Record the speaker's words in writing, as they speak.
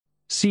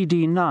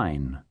CD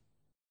 9.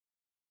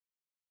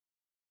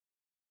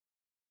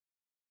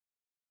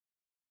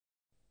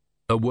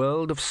 A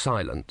world of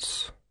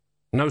silence.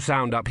 No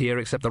sound up here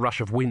except the rush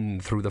of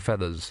wind through the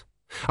feathers.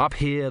 Up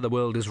here the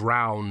world is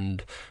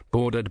round,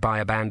 bordered by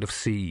a band of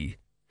sea.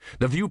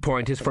 The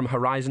viewpoint is from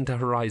horizon to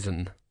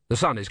horizon. The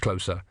sun is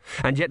closer,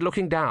 and yet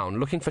looking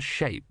down, looking for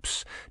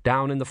shapes,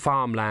 down in the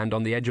farmland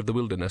on the edge of the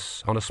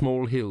wilderness, on a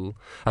small hill,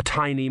 a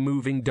tiny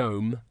moving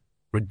dome,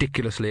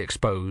 ridiculously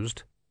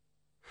exposed.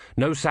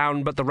 No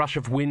sound but the rush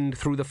of wind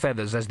through the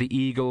feathers as the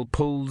eagle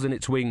pulls in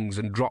its wings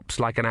and drops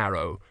like an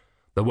arrow,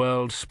 the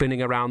world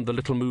spinning around the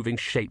little moving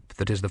shape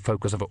that is the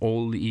focus of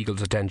all the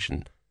eagle's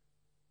attention.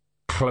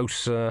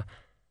 Closer,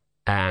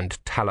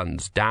 and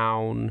talons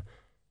down,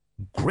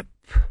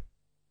 grip,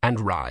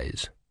 and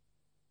rise.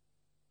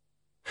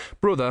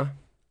 Brutha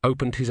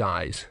opened his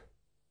eyes.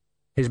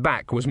 His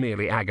back was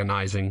merely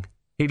agonizing.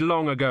 He'd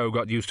long ago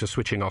got used to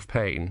switching off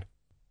pain.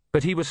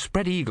 But he was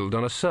spread-eagled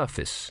on a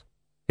surface,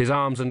 his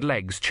arms and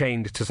legs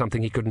chained to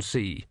something he couldn't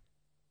see.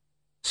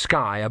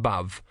 Sky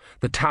above,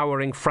 the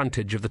towering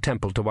frontage of the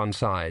temple to one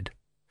side.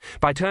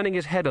 By turning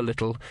his head a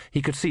little,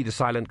 he could see the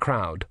silent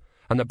crowd,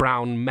 and the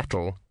brown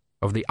metal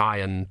of the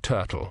iron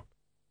turtle.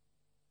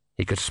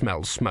 He could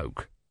smell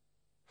smoke.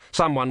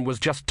 Someone was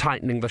just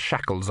tightening the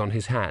shackles on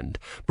his hand.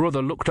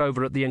 Brutha looked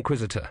over at the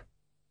Inquisitor.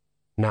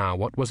 Now,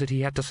 what was it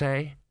he had to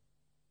say?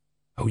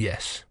 Oh,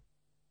 yes.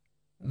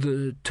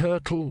 "The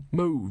turtle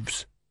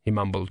moves," he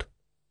mumbled.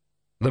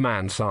 The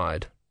man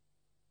sighed.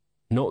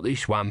 "Not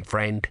this one,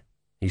 friend,"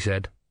 he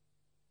said.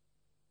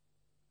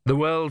 The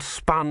world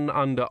spun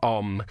under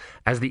Om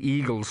as the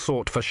eagle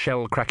sought for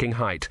shell-cracking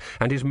height,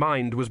 and his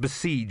mind was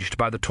besieged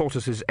by the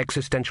tortoise's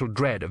existential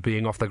dread of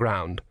being off the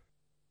ground.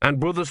 And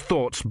Brutha's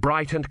thoughts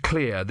bright and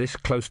clear this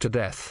close to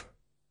death.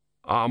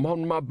 "I'm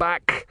on my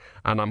back,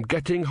 and I'm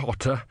getting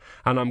hotter,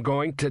 and I'm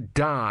going to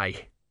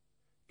die.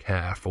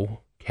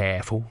 Careful,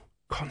 careful,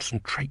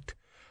 concentrate,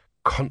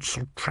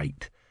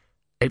 concentrate.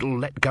 It'll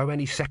let go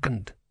any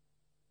second."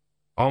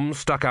 Om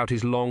stuck out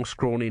his long,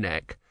 scrawny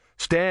neck,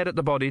 stared at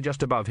the body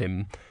just above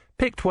him,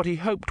 picked what he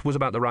hoped was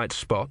about the right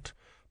spot,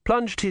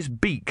 plunged his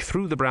beak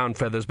through the brown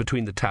feathers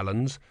between the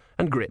talons,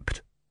 and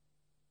gripped.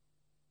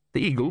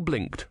 The eagle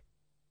blinked.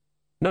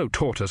 No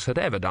tortoise had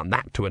ever done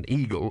that to an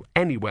eagle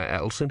anywhere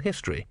else in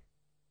history.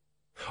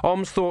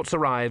 Om's thoughts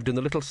arrived in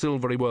the little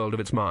silvery world of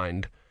its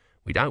mind.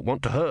 "We don't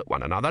want to hurt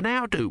one another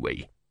now, do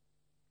we?"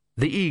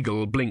 The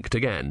eagle blinked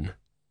again.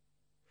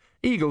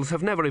 Eagles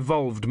have never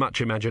evolved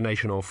much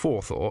imagination or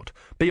forethought,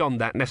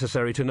 beyond that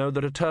necessary to know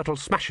that a turtle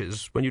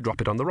smashes when you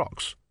drop it on the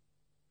rocks.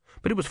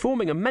 But it was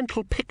forming a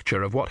mental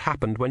picture of what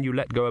happened when you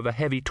let go of a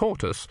heavy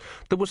tortoise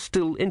that was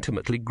still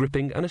intimately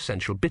gripping an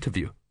essential bit of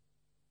you.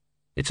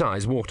 Its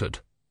eyes watered.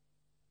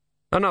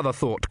 Another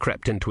thought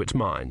crept into its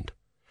mind.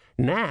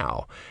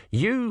 "Now,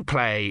 you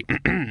play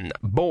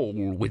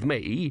ball with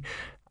me,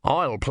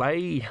 I'll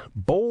play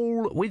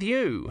ball with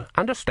you.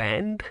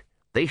 Understand?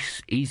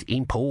 This is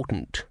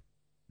important.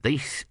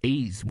 This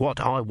is what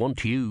I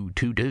want you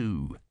to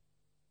do."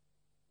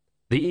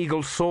 The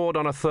eagle soared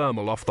on a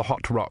thermal off the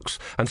hot rocks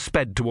and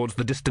sped towards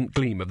the distant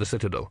gleam of the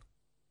citadel.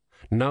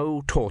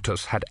 No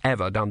tortoise had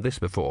ever done this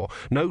before,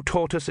 no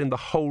tortoise in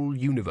the whole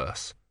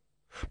universe.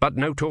 But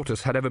no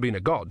tortoise had ever been a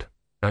god,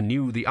 and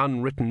knew the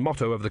unwritten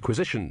motto of the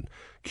Quisition,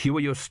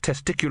 "Cuius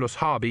testiculus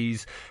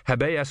habes,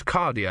 habeas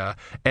cardia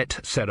et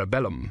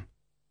cerebellum."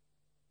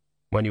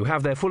 When you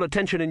have their full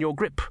attention in your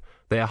grip,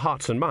 their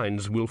hearts and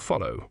minds will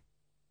follow.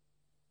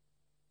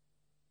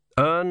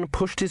 Ern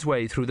pushed his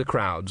way through the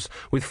crowds,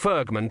 with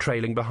Fergman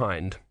trailing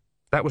behind.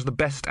 That was the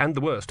best and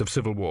the worst of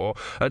civil war,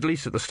 at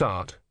least at the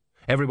start.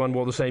 Everyone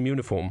wore the same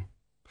uniform.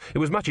 It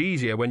was much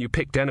easier when you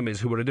picked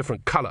enemies who were a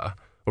different colour,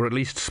 or at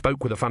least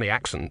spoke with a funny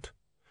accent.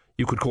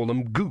 You could call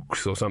them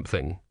gooks or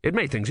something. It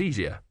made things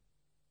easier.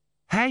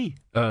 "Hey,"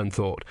 Ern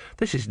thought,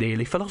 "this is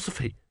nearly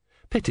philosophy.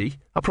 Pity,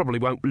 I probably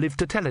won't live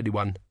to tell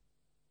anyone."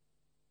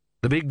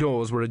 The big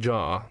doors were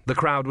ajar. The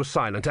crowd was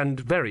silent and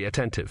very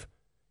attentive.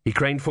 He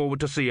craned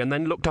forward to see, and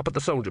then looked up at the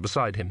soldier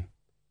beside him.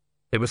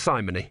 It was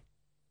Simony.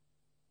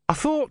 "I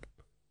thought—"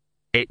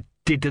 "It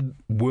didn't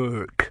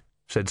work,"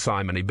 said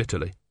Simony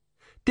bitterly.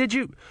 "Did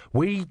you—"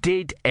 "We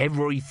did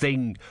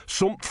everything.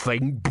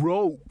 Something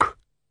broke."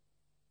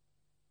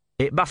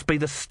 "It must be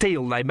the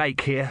steel they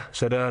make here,"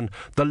 said Ern.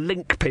 "The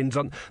link pins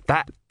on—"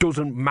 "That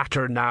doesn't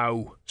matter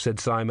now," said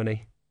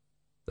Simony.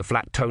 The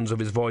flat tones of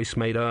his voice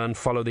made Ern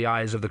follow the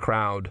eyes of the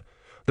crowd.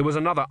 There was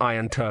another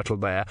iron turtle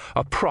there,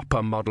 a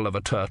proper model of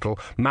a turtle,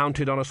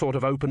 mounted on a sort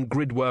of open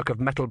gridwork of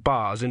metal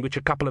bars in which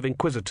a couple of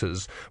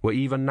inquisitors were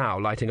even now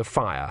lighting a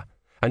fire,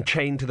 and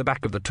chained to the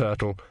back of the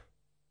turtle.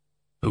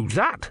 "Who's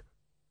that?"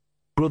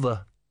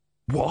 "Brutha."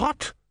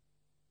 "What?"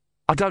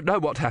 "I don't know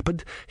what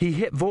happened. He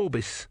hit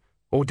Vorbis.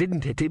 Or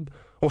didn't hit him,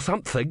 or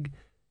something.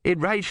 It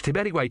enraged him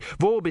anyway.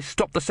 Vorbis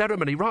stopped the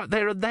ceremony right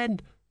there and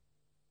then."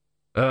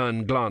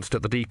 Ern glanced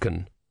at the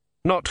deacon.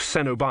 Not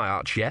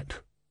Cenobiarch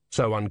yet,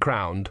 so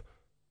uncrowned.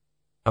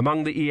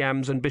 Among the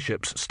eams and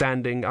bishops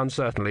standing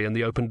uncertainly in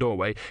the open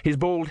doorway, his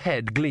bald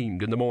head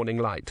gleamed in the morning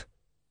light.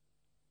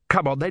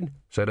 "Come on, then,"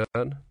 said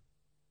Ern.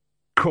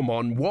 "Come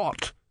on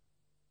what?"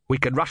 "We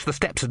can rush the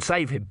steps and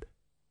save him."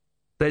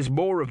 "There's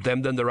more of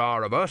them than there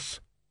are of us,"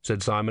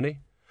 said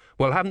Simony.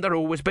 "Well, haven't there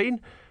always been?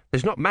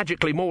 There's not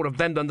magically more of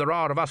them than there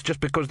are of us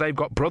just because they've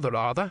got brother,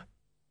 are there?"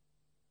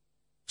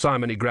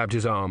 Simony grabbed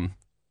his arm.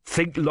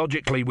 "Think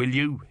logically, will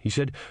you?" he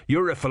said.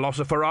 "You're a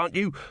philosopher, aren't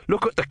you?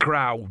 Look at the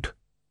crowd."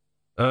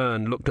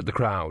 Ern looked at the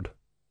crowd.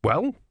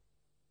 "Well?"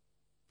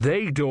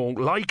 "They don't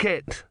like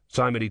it."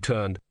 Simony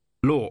turned.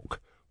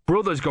 "Look,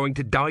 brother's going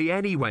to die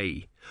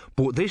anyway,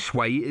 but this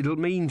way it'll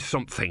mean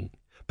something.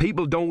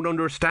 People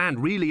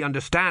don't really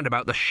understand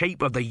about the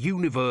shape of the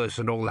universe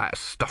and all that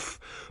stuff,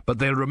 but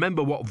they'll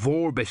remember what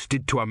Vorbis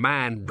did to a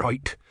man,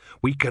 right?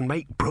 We can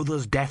make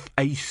brother's death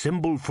a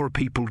symbol for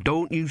people,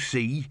 don't you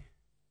see?"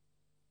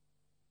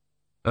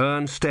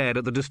 Ern stared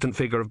at the distant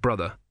figure of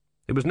brother.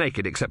 It was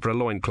naked except for a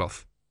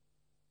loincloth.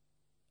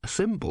 "A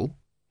symbol?"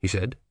 he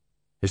said.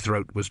 His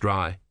throat was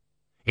dry.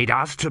 "It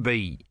has to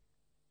be."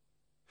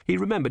 He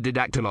remembered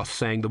Didactylos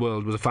saying the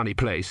world was a funny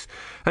place,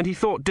 and he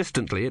thought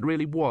distantly it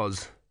really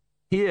was.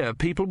 Here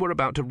people were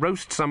about to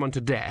roast someone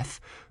to death,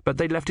 but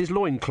they'd left his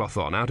loincloth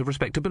on out of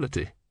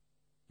respectability.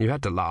 You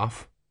had to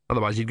laugh,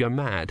 otherwise you'd go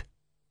mad.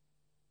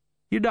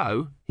 "You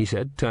know," he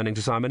said, turning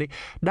to Simony,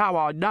 "now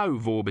I know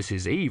Vorbis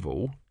is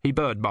evil. He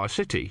burned my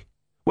city.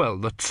 Well,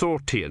 the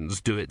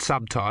Sortians do it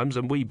sometimes,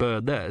 and we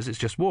burn theirs. It's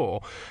just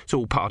war. It's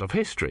all part of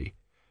history.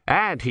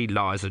 And he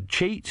lies and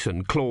cheats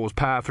and claws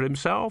power for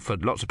himself,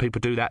 and lots of people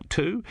do that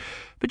too.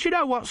 But you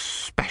know what's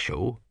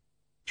special?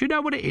 Do you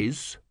know what it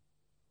is?"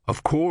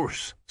 "Of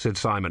course," said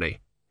Simony.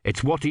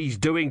 "It's what he's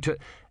doing to—"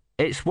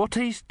 "It's what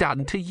he's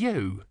done to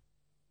you."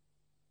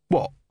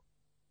 "What?"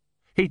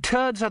 "He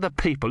turns other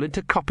people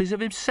into copies of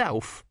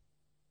himself."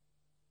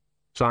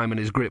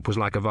 Simony's grip was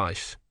like a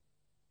vice.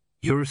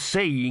 "You're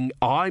saying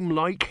I'm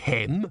like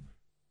him?"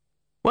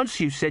 "Once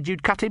you said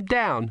you'd cut him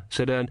down,"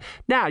 said Ern.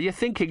 "Now you're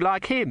thinking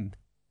like him."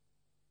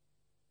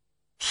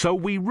 "So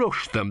we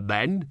rush them,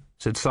 then,"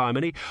 said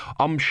Simony.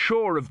 "I'm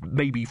sure of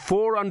maybe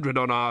 400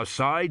 on our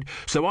side,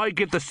 so I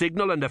give the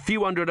signal and a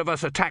few hundred of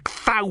us attack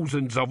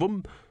thousands of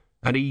them,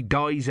 and he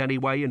dies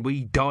anyway and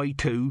we die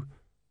too.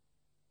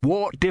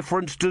 What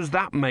difference does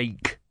that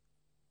make?"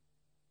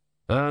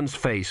 Ern's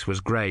face was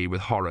grey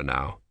with horror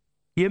now.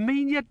 "You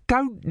mean you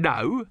don't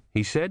know?"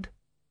 he said.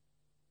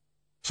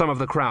 Some of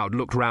the crowd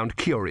looked round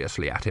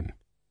curiously at him.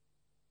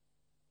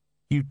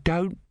 "You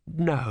don't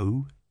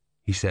know?"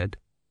 he said.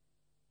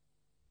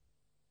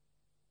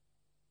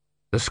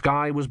 The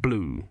sky was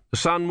blue. The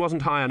sun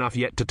wasn't high enough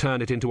yet to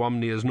turn it into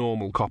Omnia's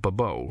normal copper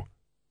bowl.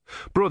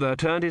 Brutha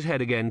turned his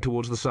head again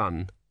towards the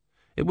sun.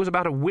 It was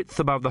about a width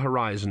above the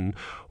horizon,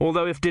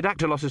 although if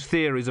Didactylos's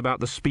theories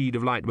about the speed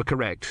of light were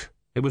correct,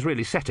 it was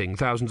really setting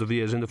thousands of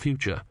years in the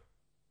future.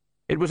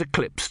 It was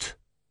eclipsed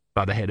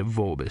by the head of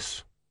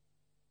Vorbis.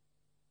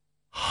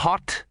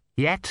 "Hot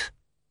yet,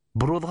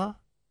 brother?"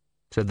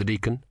 said the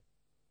deacon.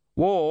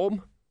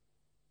 "Warm?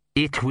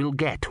 It will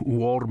get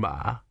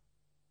warmer."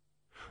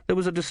 There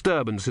was a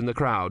disturbance in the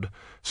crowd.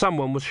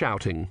 Someone was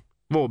shouting.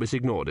 Vorbis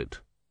ignored it.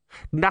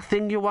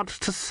 "Nothing you want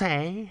to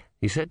say?"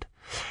 he said.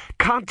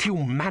 "Can't you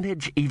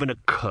manage even a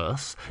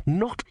curse?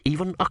 Not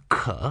even a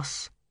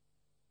curse?"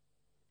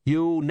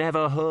 "You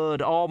never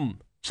heard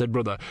said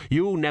Brutha.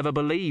 "You never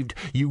believed.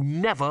 You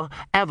never,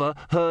 ever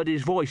heard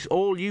his voice.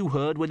 All you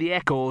heard were the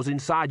echoes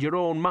inside your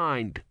own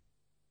mind."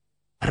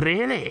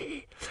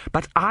 "Really?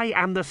 But I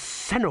am the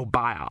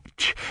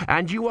Cenobiarch,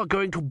 and you are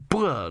going to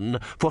burn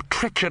for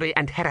treachery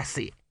and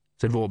heresy,"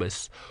 said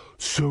Vorbis.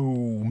 "So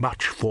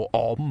much for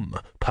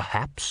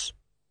perhaps."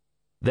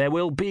 "There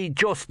will be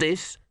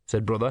justice,"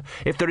 said Brutha.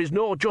 "If there is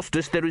no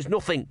justice, there is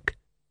nothing."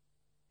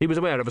 He was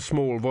aware of a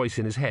small voice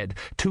in his head,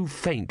 too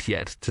faint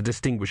yet to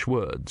distinguish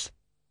words.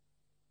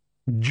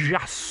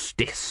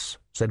 "Justice,"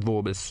 said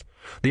Vorbis.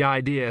 The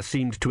idea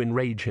seemed to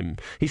enrage him.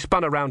 He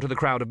spun around to the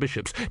crowd of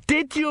bishops.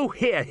 "Did you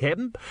hear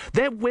him?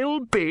 There will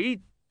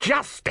be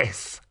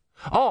justice.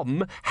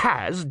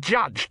 Has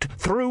judged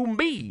through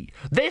me.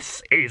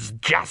 This is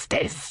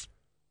justice."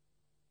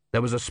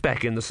 There was a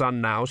speck in the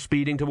sun now,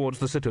 speeding towards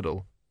the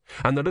citadel,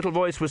 and the little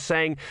voice was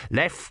saying,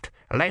 "Left,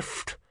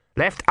 left,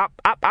 left, up,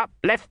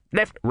 left,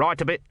 left,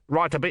 right a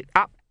bit,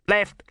 up,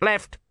 left,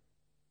 left."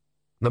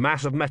 The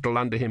mass of metal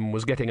under him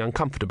was getting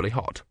uncomfortably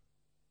hot.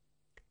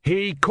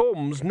 "He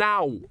comes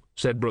now,"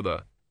 said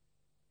Brutha.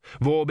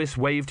 Vorbis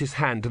waved his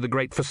hand to the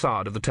great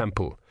facade of the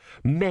temple.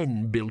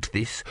 "Men built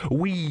this,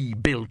 we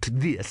built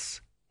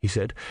this," he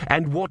said.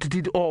 "And what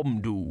did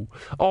do?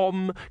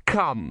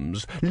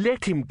 Comes.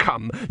 Let him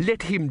come.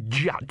 Let him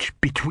judge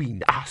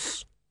between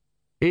us."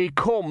 "He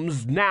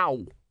comes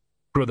now,"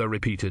 Brutha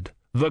repeated.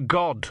 "The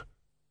god."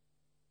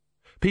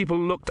 People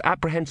looked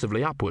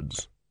apprehensively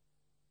upwards.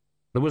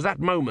 There was that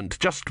moment,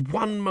 just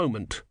one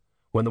moment,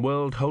 when the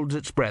world holds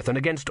its breath and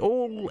against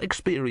all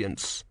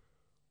experience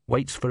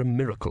waits for a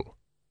miracle.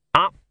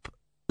 "Up,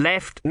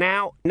 left,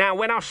 now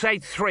when I say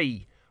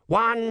 3.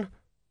 1,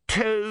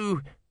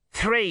 2,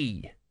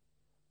 3.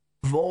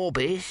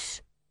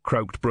 "Vorbis,"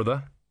 croaked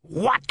Brutha.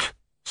 "What?"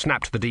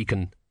 snapped the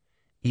deacon.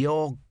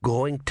 "You're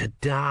going to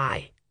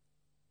die,"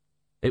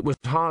 It was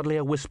hardly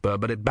a whisper,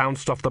 but it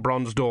bounced off the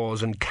bronze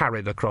doors and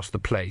carried across the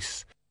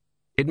place.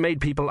 It made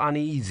people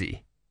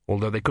uneasy,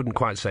 although they couldn't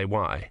quite say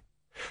why.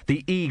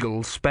 The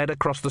eagle sped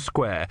across the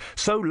square,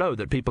 so low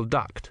that people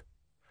ducked.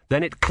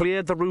 Then it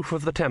cleared the roof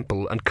of the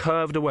temple and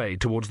curved away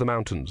towards the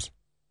mountains.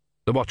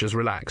 The watchers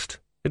relaxed.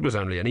 It was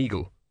only an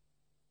eagle.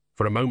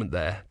 For a moment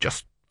there,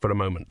 just for a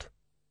moment.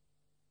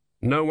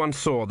 No one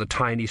saw the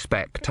tiny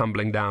speck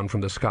tumbling down from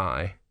the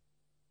sky.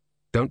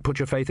 Don't put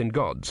your faith in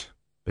gods,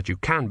 but you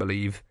can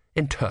believe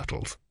in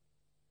turtles.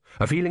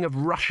 A feeling of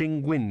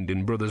rushing wind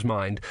in Brutha's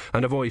mind,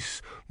 and a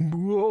voice,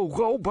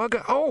 "Oh,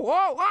 bugger!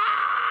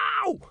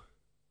 Oh!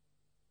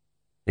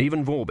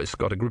 Even Vorbis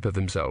got a grip of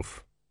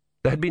himself.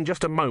 There had been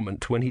just a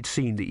moment when he'd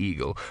seen the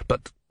eagle,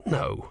 but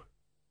no.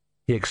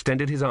 He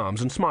extended his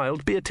arms and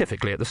smiled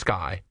beatifically at the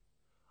sky.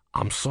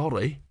 "I'm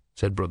sorry,"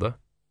 said Brutha.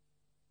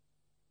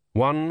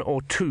 One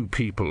or two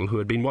people who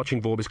had been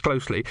watching Vorbis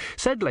closely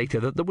said later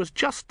that there was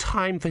just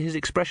time for his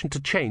expression to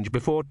change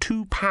before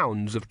 2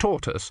 pounds of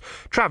tortoise,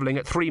 travelling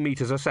at 3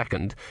 meters a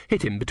second,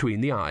 hit him between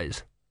the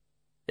eyes.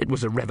 It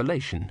was a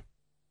revelation.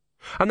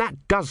 And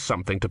that does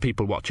something to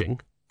people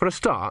watching. For a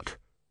start,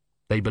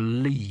 they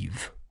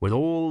believe with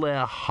all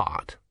their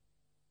heart.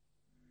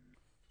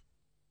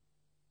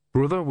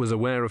 Brutha was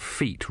aware of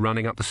feet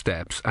running up the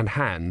steps and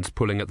hands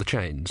pulling at the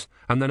chains,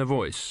 and then a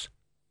voice.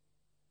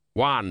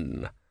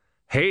 "One.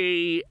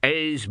 He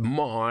is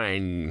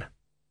mine."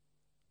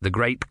 The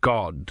great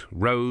god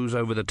rose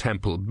over the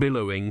temple,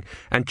 billowing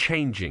and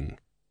changing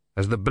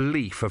as the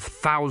belief of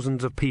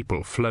thousands of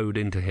people flowed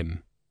into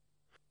him.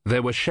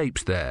 There were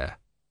shapes there,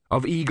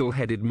 of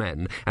eagle-headed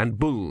men, and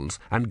bulls,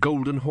 and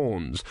golden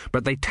horns,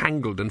 but they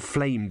tangled and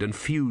flamed and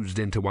fused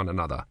into one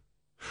another.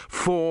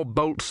 4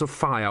 bolts of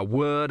fire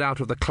whirred out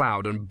of the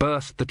cloud and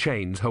burst the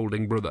chains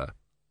holding Brutha.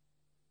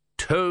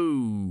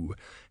 2.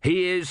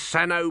 He is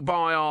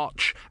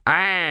Cenobiarch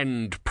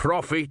and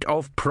Prophet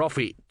of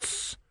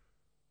Prophets.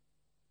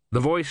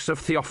 The voice of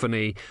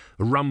theophany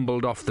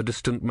rumbled off the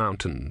distant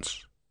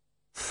mountains.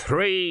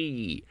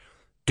 3.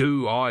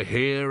 Do I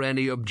hear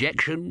any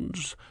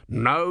objections?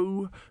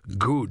 No?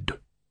 Good.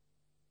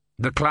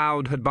 The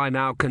cloud had by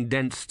now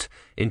condensed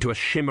into a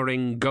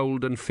shimmering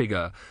golden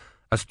figure,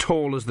 as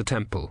tall as the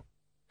temple.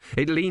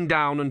 It leaned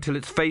down until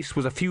its face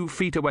was a few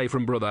feet away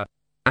from Brutha,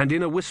 and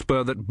in a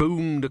whisper that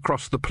boomed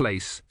across the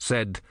place,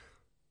 said,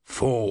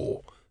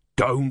 4.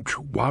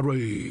 Don't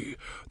worry.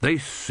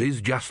 This is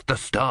just the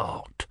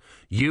start.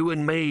 You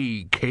and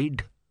me,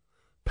 kid.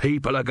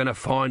 People are going to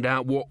find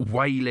out what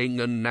wailing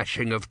and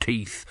gnashing of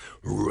teeth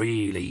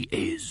really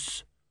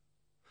is.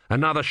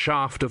 Another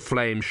shaft of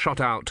flame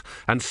shot out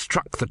and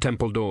struck the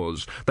temple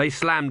doors. They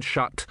slammed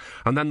shut,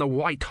 and then the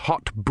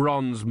white-hot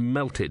bronze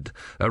melted,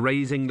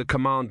 erasing the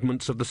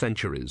commandments of the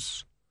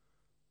centuries.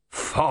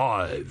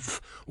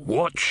 5.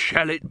 What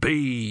shall it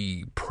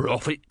be,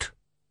 prophet?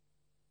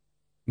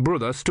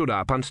 Brutha stood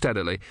up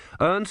unsteadily.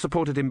 Ern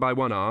supported him by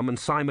one arm and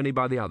Simony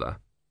by the other.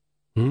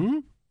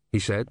 He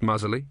said,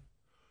 muzzily.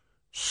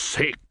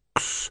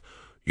 6.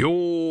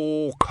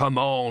 Your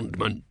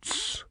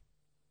commandments.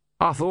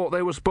 I thought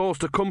they were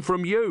supposed to come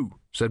from you,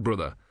 said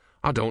Brutha.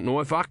 I don't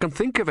know if I can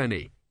think of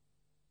any.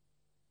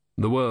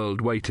 The world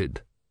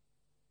waited.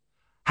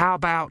 How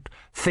about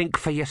think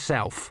for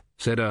yourself,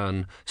 said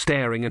Ern,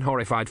 staring in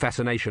horrified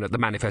fascination at the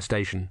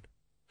manifestation.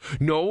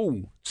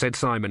 No, said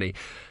Simony.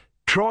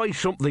 Try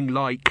something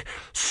like,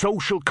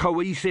 social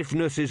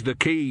cohesiveness is the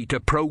key to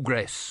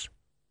progress.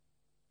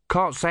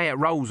 Can't say it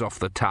rolls off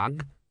the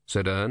tongue,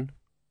 said Ern.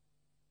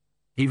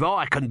 If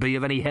I can be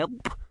of any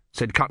help,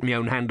 said Cut Me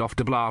Own Hand Off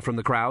to Blah from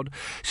the crowd,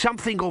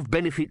 something of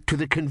benefit to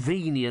the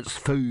convenience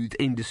food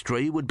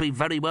industry would be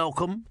very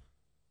welcome.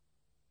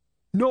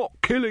 Not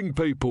killing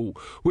people.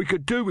 We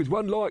could do with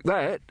one like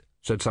that,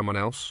 said someone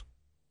else.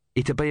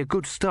 It'd be a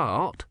good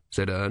start,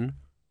 said Ern.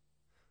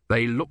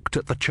 They looked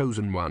at the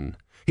chosen one.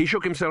 He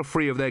shook himself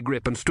free of their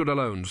grip and stood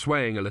alone,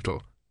 swaying a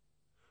little.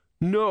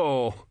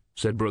 No,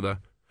 said Brutha.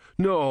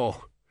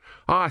 No,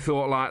 I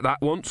thought like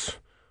that once,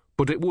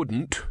 but it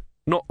wouldn't.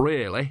 Not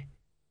really.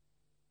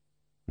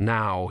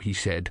 Now, he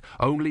said,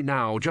 only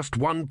now, just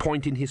one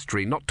point in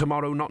history, not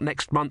tomorrow, not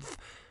next month.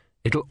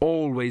 It'll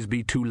always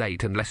be too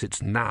late unless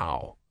it's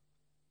now.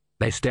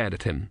 They stared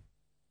at him.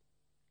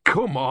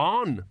 Come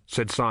on,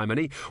 said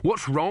Simony.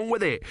 What's wrong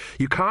with it?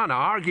 You can't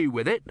argue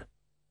with it.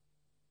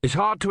 It's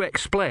hard to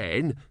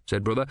explain,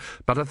 said Brutha,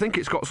 but I think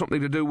it's got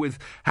something to do with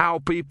how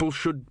people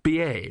should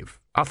behave.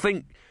 I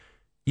think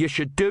you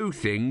should do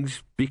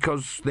things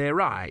because they're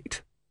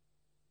right,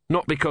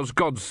 not because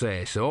gods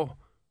say so.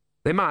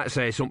 They might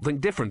say something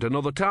different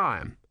another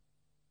time.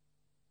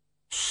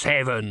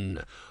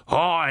 7.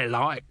 I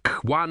like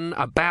one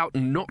about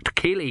not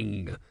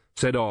killing,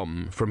 said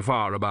from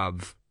far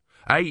above.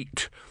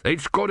 8.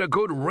 It's got a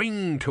good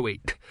ring to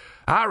it.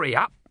 Hurry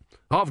up,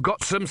 I've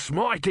got some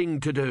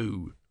smiting to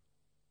do.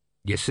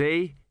 You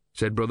see,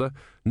 said Brutha,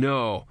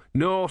 no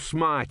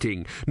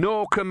smiting,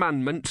 no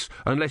commandments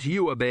unless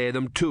you obey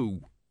them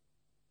too.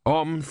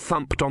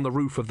 Thumped on the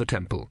roof of the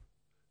temple.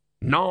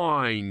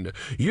 9.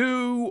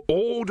 You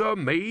order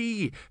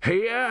me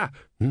here,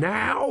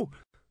 now?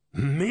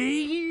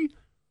 Me?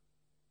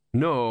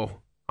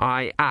 No,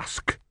 I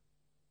ask.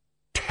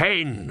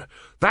 10.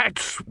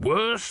 That's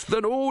worse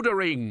than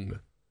ordering.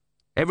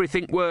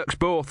 Everything works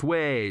both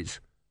ways.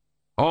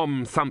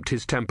 Thumped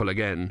his temple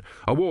again.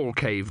 A wall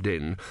caved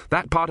in.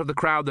 That part of the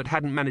crowd that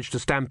hadn't managed to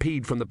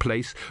stampede from the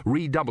place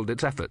redoubled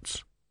its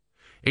efforts.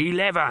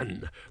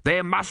 11.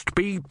 There must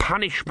be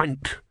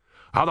punishment.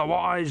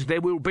 Otherwise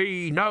there will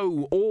be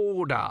no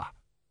order.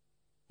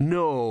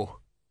 No.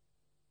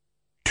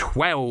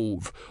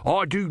 12.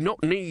 I do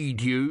not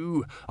need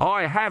you.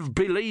 I have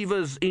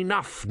believers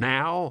enough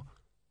now.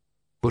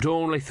 But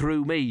only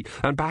through me,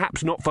 and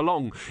perhaps not for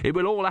long. It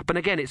will all happen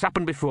again. It's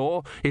happened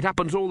before. It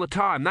happens all the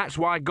time. That's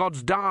why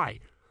gods die.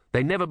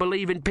 They never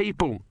believe in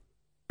people.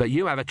 But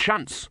you have a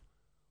chance.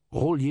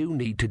 All you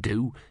need to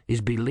do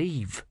is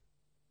believe.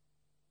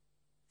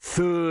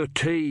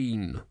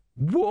 13.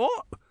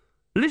 What?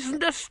 Listen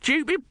to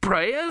stupid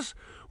prayers?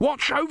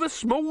 Watch over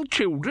small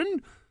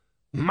children?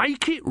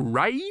 Make it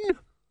rain?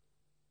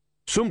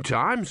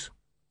 Sometimes.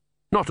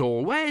 Not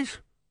always.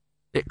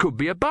 It could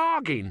be a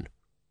bargain.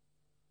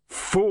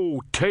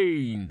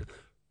 14.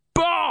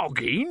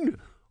 Bargain?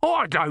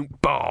 I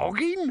don't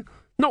bargain.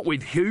 Not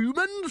with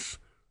humans.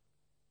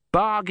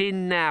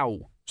 Bargain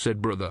now,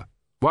 said Brutha,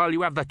 while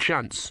you have the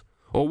chance.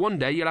 Or one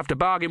day you'll have to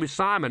bargain with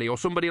Simony or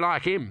somebody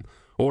like him,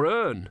 or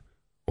Ern,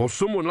 or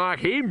someone like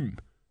him.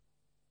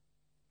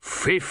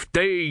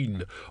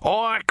 15.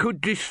 I could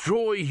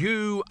destroy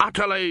you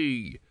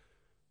utterly.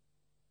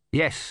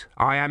 Yes,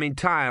 I am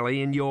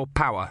entirely in your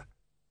power.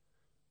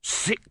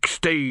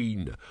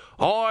 16.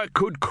 I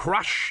could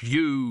crush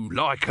you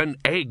like an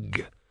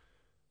egg.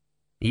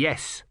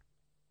 Yes.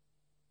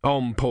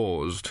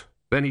 Paused.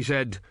 Then he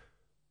said,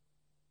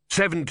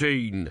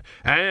 17.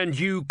 And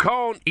you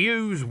can't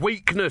use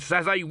weakness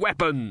as a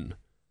weapon.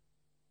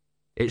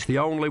 It's the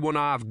only one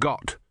I've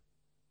got.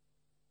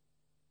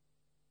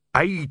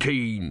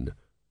 18.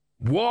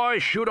 Why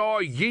should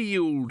I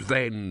yield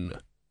then?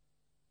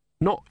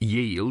 Not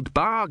yield,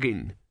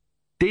 bargain.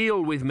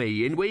 Deal with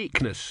me in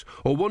weakness,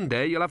 or one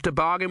day you'll have to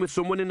bargain with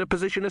someone in a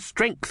position of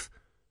strength.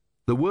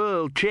 The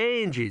world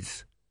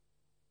changes.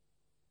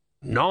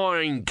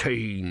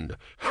 19.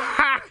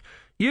 Ha!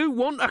 You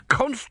want a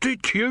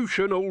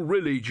constitutional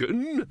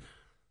religion?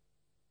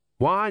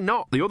 Why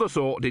not? The other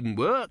sort didn't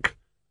work.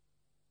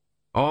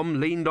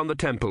 Leaned on the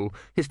temple,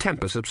 his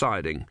temper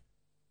subsiding.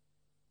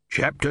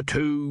 Chapter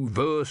 2,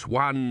 verse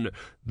 1.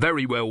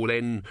 Very well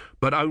then,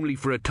 but only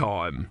for a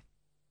time.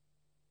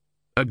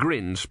 A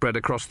grin spread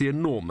across the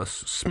enormous,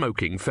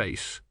 smoking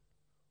face.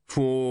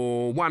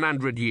 For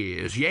 100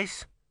 years,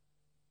 yes?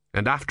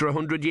 And after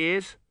 100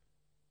 years?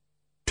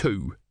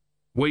 2.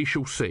 We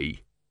shall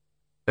see.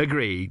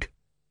 Agreed.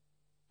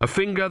 A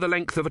finger the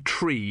length of a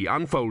tree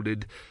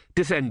unfolded,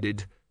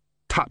 descended,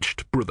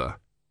 touched Brutha.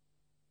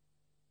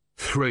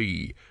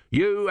 3.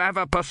 You have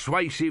a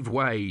persuasive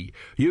way.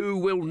 You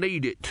will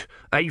need it.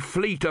 A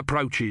fleet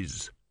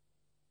approaches.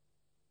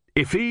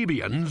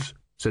 Ephebians,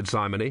 said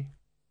Simony.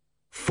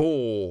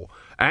 4.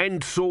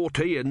 And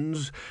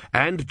Sortians,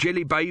 and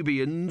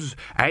Jellybabians,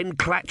 and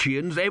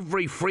Clatchians,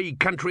 every free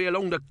country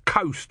along the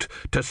coast,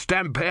 to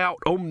stamp out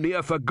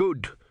Omnia for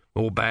good,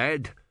 or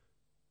bad.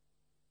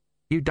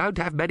 You don't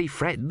have many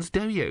friends,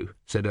 do you?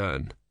 Said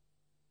Ern.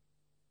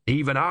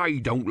 Even I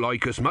don't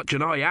like us much,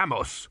 and I am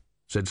us,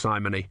 said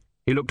Simony.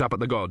 He looked up at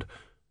the god.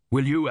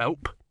 Will you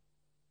help?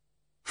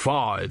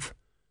 5.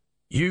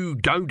 You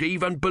don't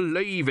even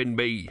believe in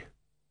me.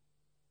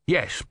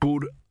 Yes,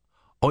 but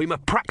I'm a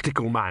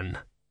practical man.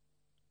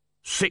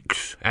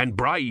 6. And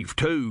brave,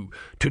 too,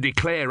 to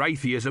declare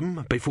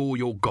atheism before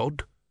your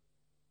God.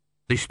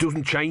 This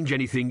doesn't change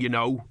anything, you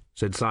know,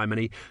 said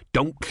Simony.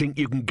 Don't think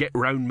you can get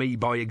round me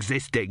by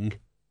existing.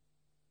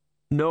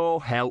 No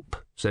help,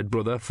 said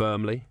Brutha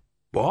firmly.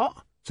 What?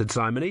 Said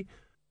Simony.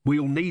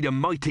 We'll need a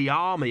mighty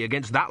army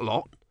against that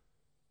lot.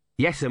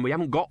 Yes, and we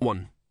haven't got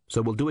one,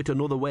 so we'll do it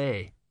another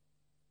way.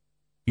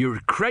 You're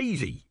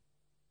crazy.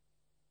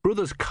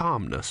 Brutha's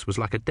calmness was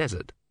like a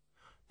desert.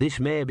 This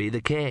may be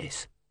the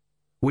case.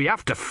 We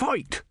have to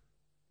fight.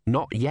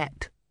 Not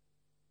yet.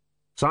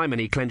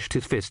 Simony clenched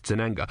his fists in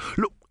anger.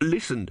 Look,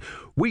 listen.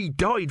 We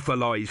died for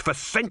lies. For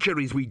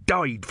centuries we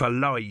died for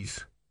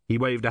lies. He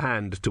waved a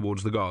hand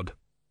towards the god.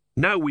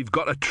 Now we've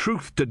got a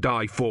truth to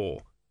die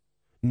for.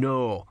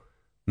 No.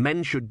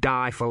 Men should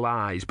die for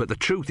lies, but the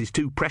truth is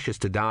too precious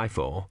to die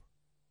for.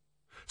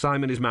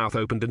 Simony's mouth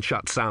opened and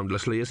shut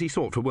soundlessly as he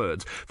sought for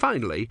words.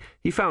 Finally,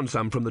 he found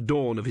some from the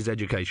dawn of his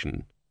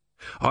education.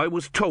 I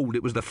was told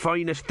it was the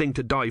finest thing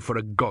to die for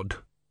a god,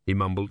 he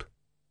mumbled.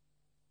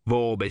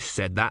 Vorbis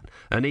said that,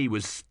 and he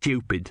was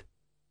stupid.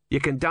 You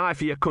can die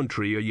for your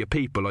country or your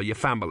people or your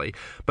family,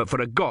 but for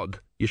a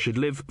god you should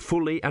live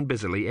fully and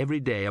busily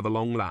every day of a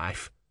long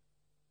life.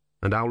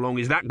 And how long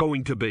is that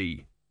going to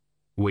be?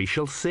 We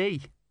shall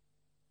see.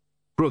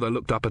 Brutha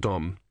looked up at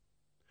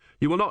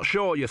You will not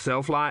show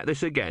yourself like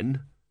this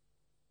again?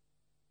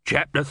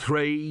 Chapter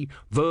 3,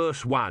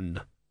 verse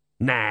 1.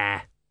 Nah,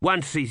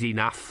 once is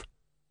enough.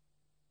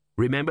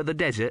 Remember the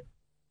desert?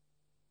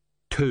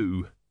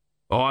 2.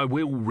 I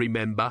will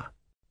remember.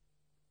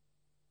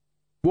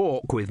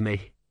 Walk with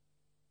me.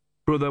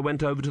 Brutha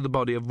went over to the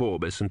body of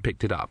Vorbis and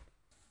picked it up.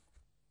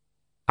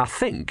 I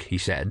think, he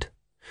said,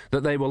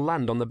 that they will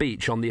land on the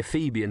beach on the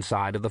Ephebian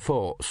side of the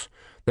forts.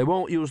 They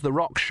won't use the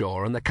rock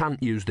shore and they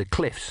can't use the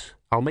cliffs.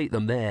 I'll meet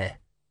them there.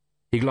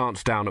 He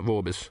glanced down at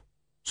Vorbis.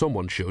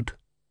 Someone should.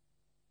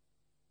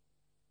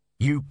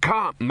 You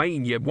can't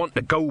mean you want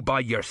to go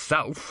by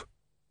yourself.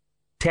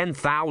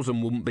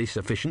 10,000 wouldn't be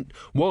sufficient.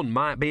 1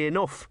 might be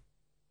enough.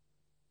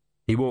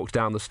 He walked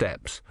down the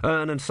steps.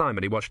 Ern and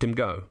Simony watched him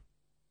go.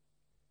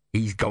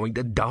 He's going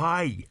to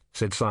die,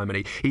 said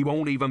Simony. He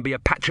won't even be a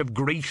patch of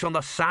grease on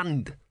the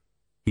sand.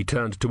 He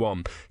turned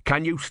to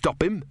Can you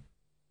stop him?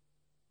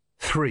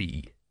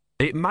 3.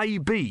 It may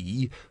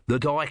be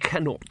that I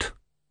cannot.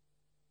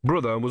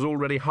 Brutha was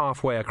already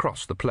halfway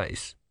across the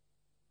place.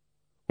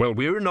 Well,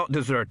 we're not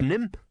deserting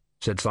him,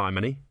 said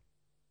Simony.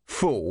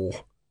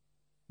 4.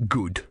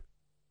 Good.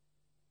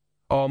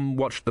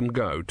 Watched them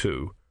go,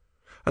 too.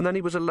 And then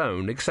he was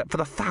alone, except for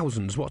the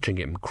thousands watching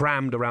him,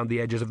 crammed around the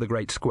edges of the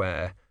great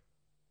square.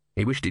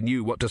 He wished he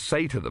knew what to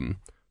say to them.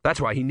 That's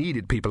why he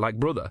needed people like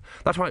Brutha.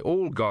 That's why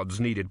all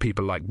gods needed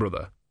people like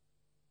Brutha.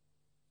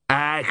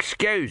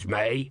 Excuse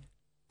me.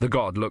 The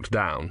god looked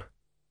down.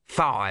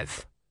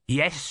 5.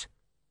 Yes?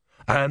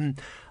 I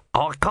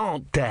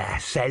can't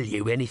sell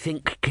you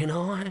anything, can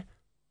I?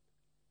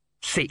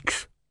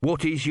 6.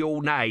 What is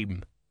your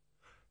name?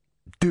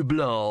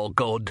 Dublar,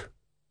 god.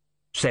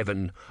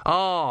 7.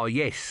 Ah,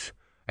 yes.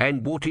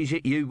 And what is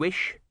it you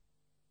wish?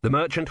 The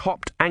merchant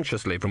hopped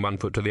anxiously from one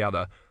foot to the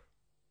other.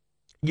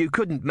 You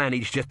couldn't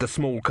manage just a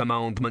small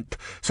commandment,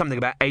 something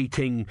about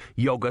eating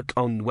yoghurt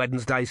on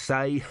Wednesday,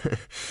 say.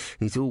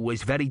 It's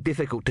always very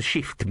difficult to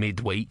shift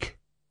midweek.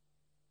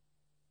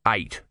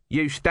 8.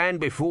 You stand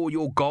before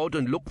your god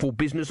and look for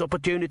business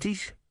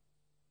opportunities?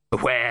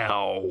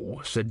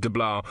 Well, said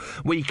Dublar,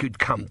 we could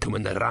come to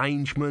an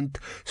arrangement,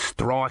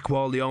 strike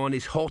while the iron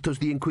is hot, as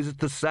the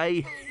Inquisitors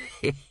say.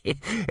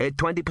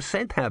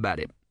 20%, how about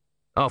it?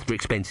 After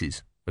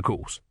expenses, of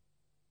course.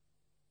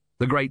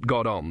 The great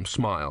god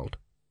smiled.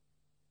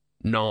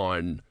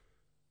 9.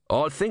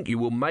 I think you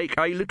will make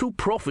a little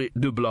profit,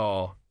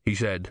 Dublar, he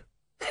said.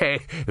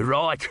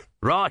 Right,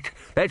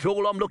 that's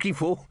all I'm looking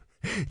for.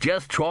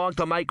 Just trying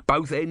to make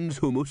both ends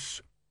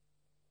hummus.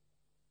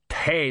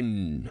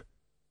 10.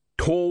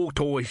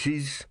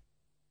 Tortoises.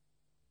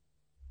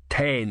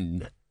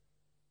 10.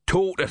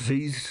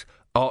 Tortoises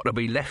are to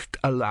be left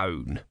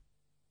alone.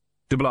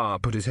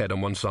 Dublar put his head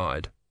on one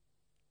side.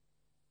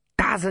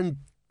 Doesn't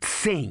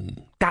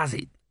sing, does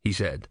it? He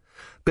said.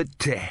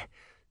 But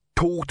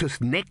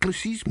tortoise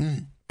necklaces,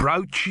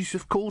 brooches,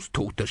 of course,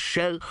 tortoise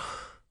shell.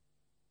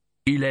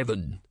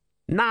 11.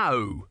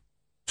 No.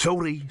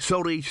 Sorry,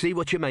 see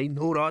what you mean.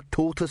 All right,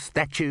 tortoise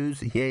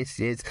statues, yes.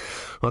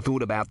 I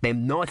thought about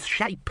them. Nice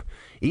shape.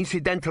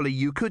 Incidentally,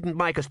 you couldn't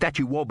make a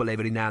statue wobble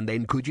every now and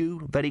then, could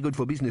you? Very good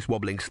for business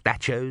wobbling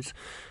statues.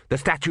 The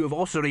statue of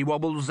Ossory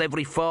wobbles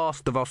every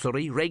fast of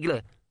Ossory,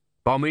 regular,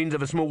 by means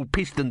of a small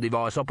piston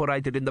device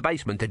operated in the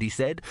basement, he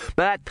said.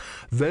 But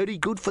very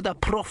good for the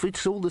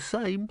profits all the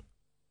same.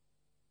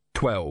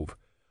 12.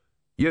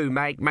 You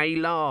make me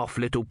laugh,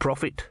 little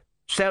prophet.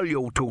 Sell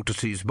your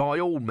tortoises by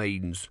all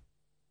means.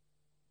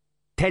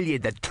 Tell you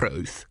the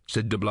truth,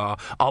 said Dublar.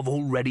 I've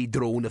already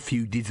drawn a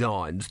few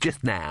designs,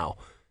 just now.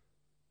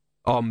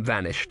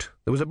 Vanished.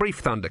 There was a brief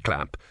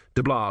thunderclap.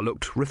 Dublar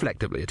looked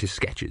reflectively at his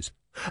sketches.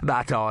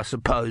 But I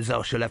suppose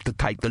I shall have to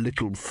take the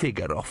little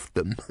figure off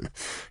them,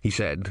 he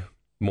said,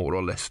 more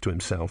or less to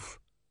himself.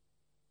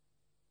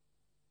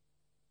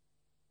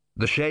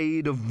 The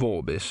shade of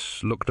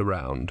Vorbis looked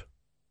around.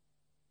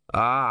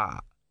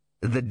 Ah,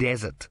 the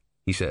desert,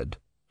 he said.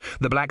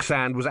 The black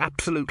sand was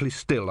absolutely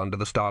still under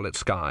the starlit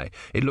sky.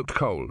 It looked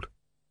cold.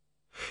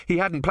 He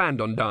hadn't planned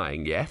on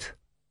dying yet.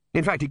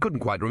 In fact, he couldn't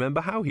quite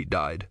remember how he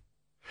died.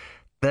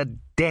 The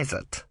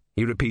desert,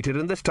 he repeated,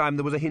 and this time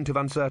there was a hint of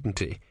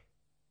uncertainty.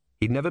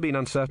 He'd never been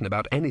uncertain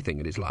about anything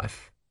in his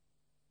life.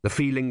 The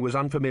feeling was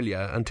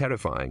unfamiliar and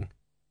terrifying.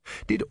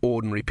 Did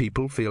ordinary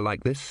people feel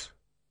like this?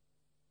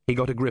 He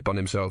got a grip on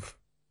himself.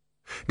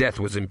 Death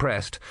was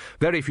impressed.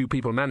 Very few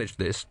people managed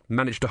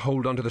to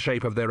hold on to the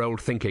shape of their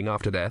old thinking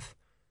after death.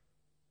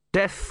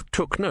 Death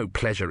took no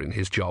pleasure in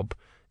his job.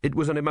 It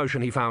was an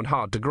emotion he found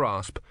hard to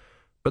grasp,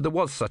 but there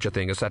was such a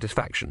thing as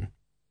satisfaction.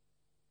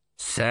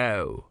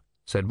 So,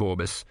 said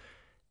Vorbis,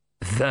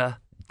 the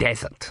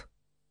desert.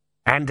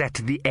 And at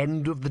the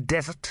end of the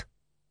desert?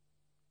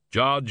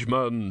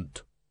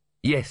 Judgment.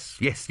 Yes,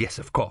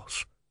 of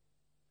course.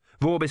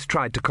 Vorbis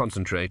tried to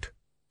concentrate.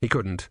 He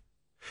couldn't.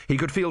 He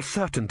could feel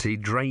certainty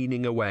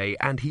draining away,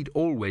 and he'd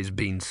always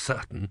been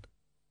certain.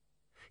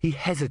 He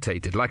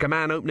hesitated, like a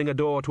man opening a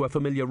door to a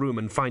familiar room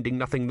and finding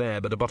nothing there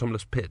but a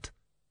bottomless pit.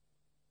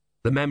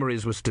 The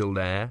memories were still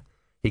there.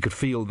 He could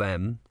feel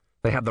them.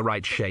 They had the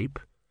right shape.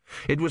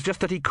 It was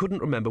just that he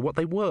couldn't remember what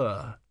they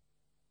were.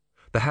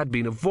 There had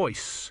been a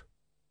voice.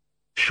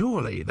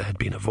 Surely there had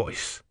been a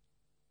voice.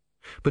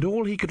 But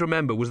all he could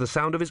remember was the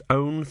sound of his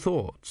own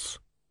thoughts.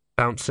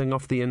 bouncing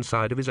off the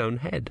inside of his own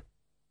head.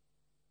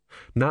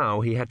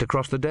 Now he had to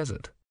cross the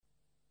desert.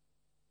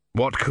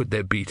 What could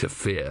there be to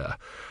fear?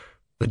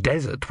 The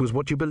desert was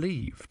what you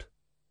believed.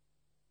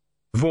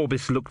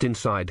 Vorbis looked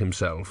inside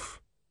himself,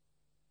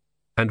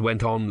 and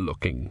went on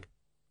looking.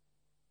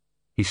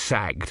 He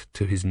sagged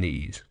to his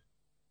knees.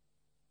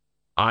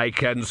 "I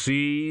can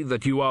see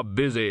that you are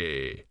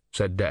busy,"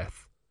 said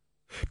Death.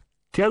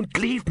 "Don't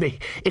leave me.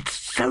 It's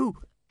so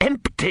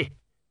empty."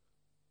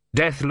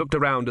 Death looked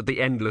around at the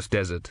endless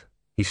desert.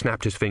 He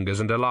snapped his fingers,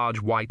 and a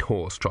large white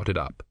horse trotted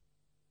up.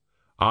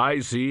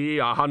 "I see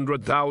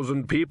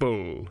 100,000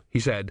 people," he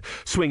said,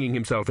 swinging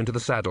himself into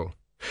the saddle.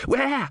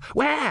 "Where?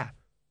 Where?"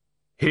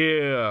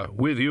 "Here,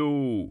 with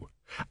you."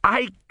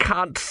 "I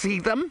can't see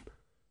them."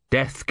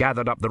 Death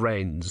gathered up the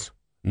reins.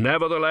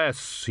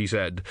 "Nevertheless," he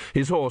said.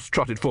 His horse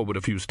trotted forward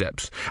a few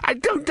steps. "I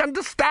don't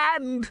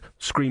understand,"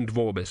 screamed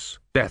Vorbis.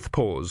 Death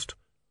paused.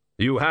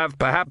 "You have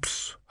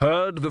perhaps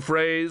heard the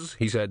phrase,"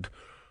 he said,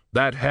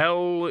 "that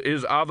hell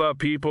is other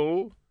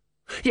people?"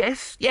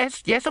 Yes,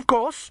 of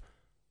course."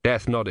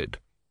 Death nodded.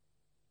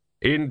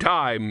 "In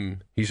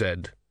time," he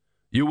said,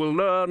 "you will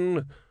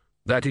learn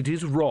that it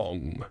is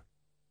wrong."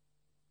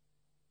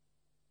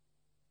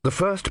 The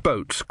first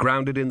boats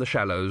grounded in the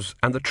shallows,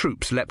 and the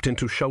troops leapt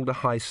into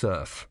shoulder-high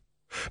surf.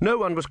 No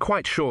one was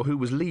quite sure who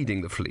was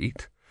leading the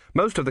fleet.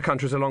 Most of the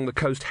countries along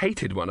the coast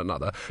hated one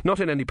another, not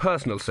in any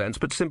personal sense,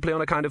 but simply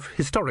on a kind of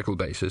historical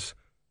basis.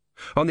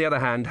 On the other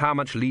hand, how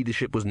much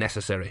leadership was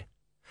necessary?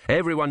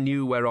 Everyone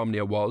knew where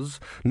Omnia was.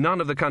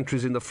 None of the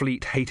countries in the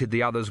fleet hated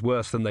the others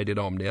worse than they did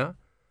Omnia.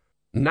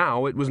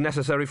 Now it was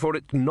necessary for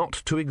it not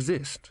to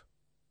exist.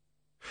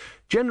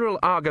 General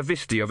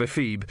Argavisti of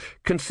Ephebe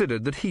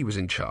considered that he was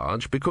in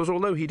charge, because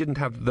although he didn't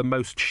have the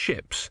most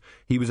ships,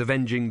 he was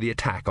avenging the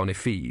attack on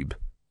Ephebe.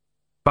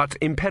 But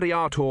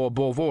Imperator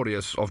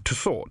Borvorius of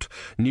Tusort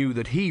knew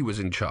that he was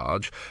in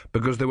charge,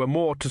 because there were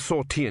more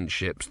Tusortian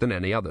ships than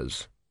any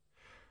others.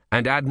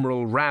 And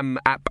Admiral Ram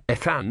Ap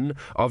Ethan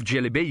of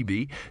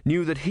Jelibaby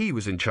knew that he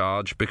was in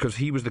charge, because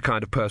he was the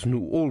kind of person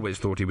who always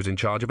thought he was in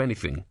charge of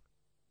anything.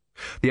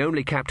 The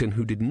only captain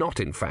who did not,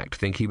 in fact,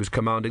 think he was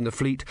commanding the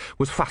fleet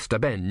was Fasta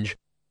Benj,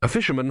 a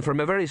fisherman from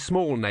a very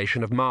small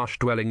nation of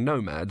marsh-dwelling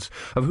nomads,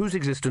 of whose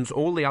existence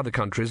all the other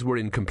countries were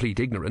in complete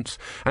ignorance,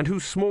 and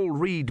whose small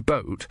reed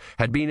boat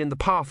had been in the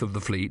path of the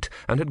fleet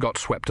and had got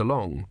swept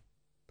along.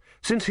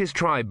 Since his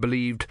tribe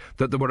believed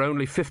that there were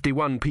only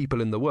 51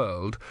 people in the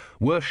world,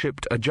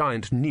 worshipped a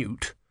giant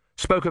newt,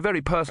 spoke a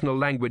very personal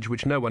language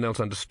which no one else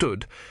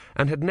understood,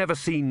 and had never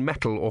seen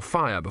metal or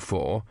fire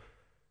before,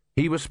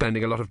 he was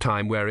spending a lot of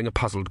time wearing a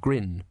puzzled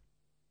grin.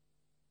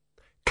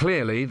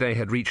 Clearly they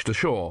had reached the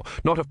shore,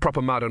 not of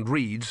proper mud and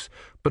reeds,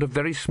 but of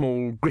very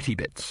small gritty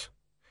bits.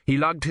 He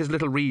lugged his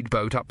little reed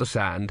boat up the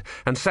sand,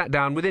 and sat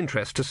down with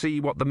interest to see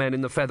what the men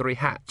in the feathery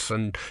hats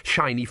and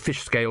shiny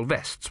fish-scale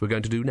vests were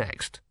going to do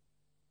next.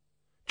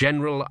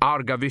 General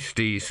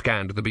Argavisti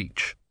scanned the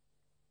beach.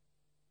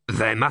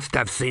 "They must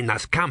have seen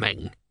us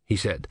coming," he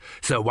said,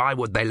 "so why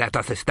would they let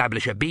us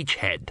establish a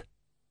beachhead?"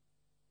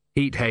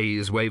 Heat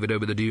haze wavered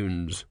over the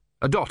dunes.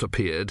 A dot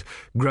appeared,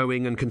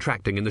 growing and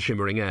contracting in the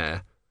shimmering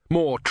air.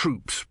 More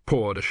troops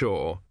poured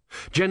ashore.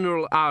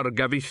 General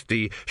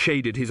Argavisti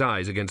shaded his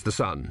eyes against the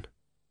sun.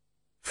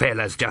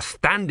 "Fellas just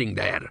standing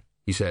there,"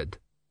 he said.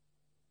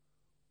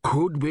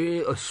 "Could be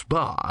a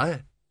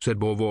spy," said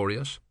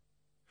Borvorius.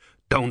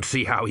 "Don't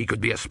see how he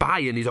could be a spy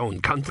in his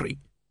own country,"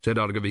 said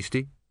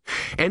Argavisti.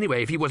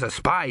 "Anyway, if he was a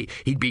spy,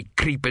 he'd be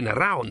creeping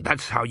around.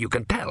 That's how you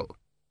can tell."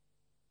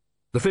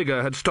 The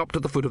figure had stopped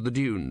at the foot of the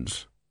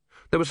dunes.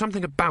 There was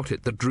something about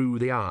it that drew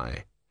the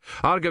eye.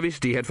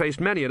 Argavisti had faced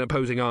many an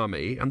opposing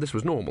army, and this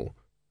was normal.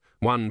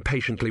 One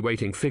patiently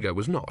waiting figure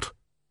was not.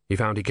 He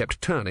found he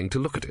kept turning to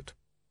look at it.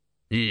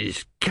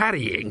 "He's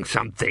carrying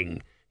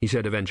something," he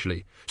said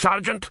eventually.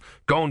 "Sergeant,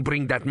 go and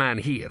bring that man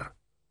here."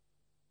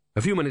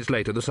 A few minutes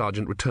later the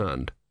sergeant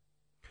returned.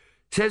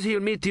 "Says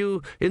he'll meet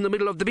you in the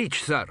middle of the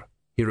beach, sir,"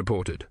 he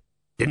reported.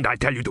 "Didn't I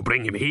tell you to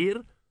bring him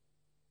here?"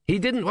 "He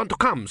didn't want to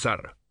come,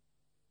 sir."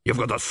 "You've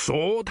got a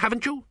sword,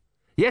 haven't you?"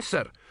 "Yes,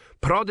 sir.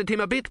 Prodded him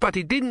a bit, but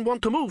he didn't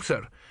want to move,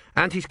 sir.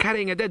 And he's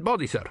carrying a dead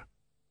body, sir."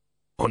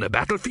 "On a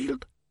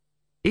battlefield?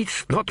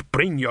 It's not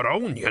bring your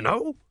own, you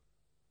know."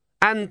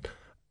 "And,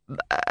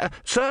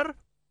 sir?"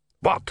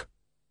 "What?"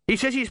 "He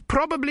says he's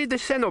probably the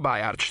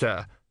Cenobiarch,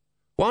 sir.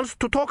 Wants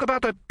to talk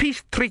about a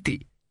peace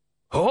treaty."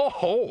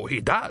 "Ho, he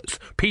does.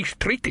 Peace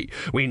treaty.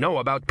 We know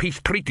about peace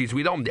treaties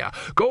with Omnia.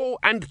 Go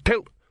and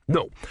tell...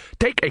 No,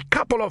 take a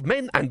couple of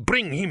men and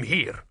bring him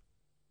here."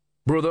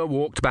 Brutha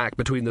walked back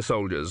between the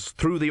soldiers,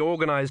 through the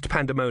organised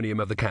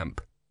pandemonium of the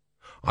camp.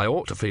 I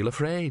ought to feel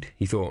afraid,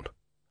 he thought.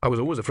 I was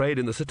always afraid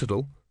in the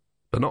citadel,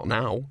 but not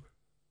now.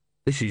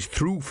 This is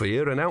through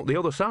fear and out the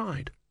other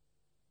side.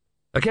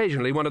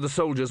 Occasionally one of the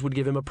soldiers would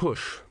give him a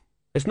push.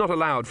 It's not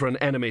allowed for an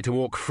enemy to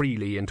walk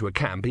freely into a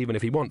camp, even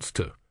if he wants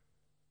to.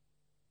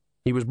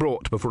 He was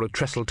brought before a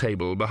trestle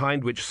table,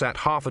 behind which sat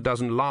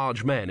 6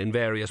 large men in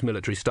various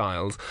military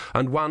styles,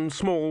 and one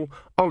small,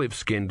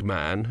 olive-skinned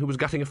man who was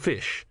gutting a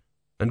fish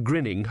and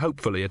grinning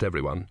hopefully at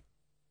everyone.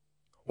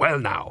 Well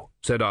now,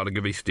 said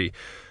Argavisti,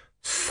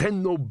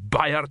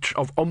 Cenobiarch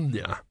of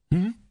Omnia,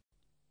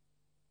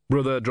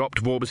 Brutha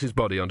dropped Vorbis's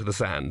body onto the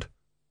sand.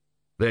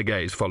 Their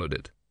gaze followed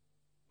it.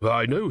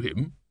 I know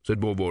him, said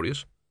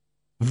Borvorius.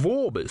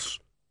 Vorbis?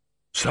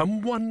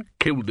 Someone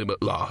killed him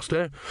at last,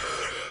 eh?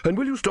 And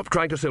will you stop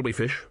trying to sell me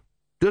fish?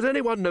 Does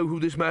anyone know who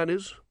this man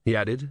is? He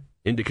added,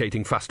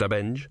 indicating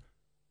Fastabenge.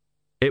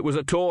 It was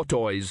a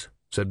tortoise,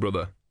 said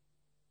Brutha.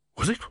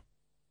 Was it?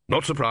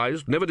 Not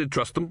surprised, never did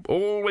trust them,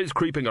 always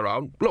creeping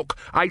around. Look,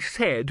 I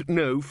said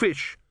no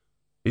fish.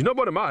 He's not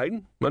one of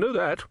mine, I know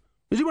that.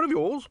 Is he one of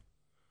yours?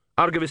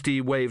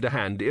 Argavisti waved a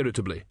hand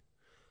irritably.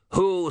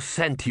 Who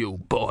sent you,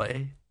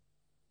 boy?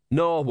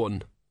 No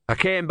one. I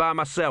came by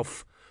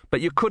myself, but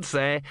you could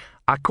say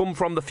I come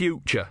from the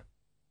future.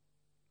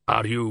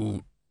 Are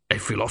you a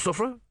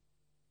philosopher?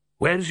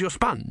 Where's your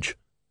sponge?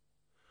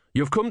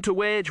 You've come to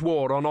wage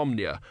war on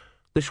Omnia.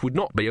 This would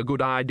not be a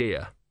good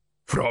idea.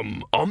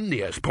 From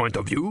Omnia's point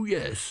of view,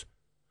 yes.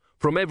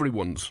 From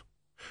everyone's.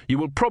 You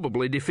will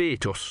probably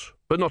defeat us,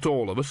 but not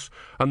all of us,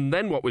 and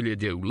then what will you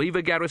do, leave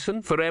a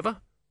garrison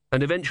forever?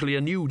 And eventually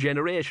a new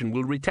generation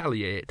will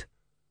retaliate.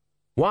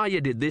 Why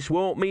you did this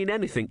won't mean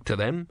anything to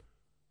them.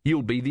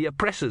 You'll be the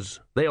oppressors.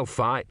 They'll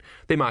fight.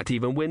 They might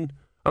even win.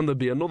 And there'll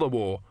be another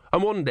war.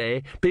 And one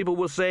day people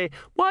will say,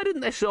 why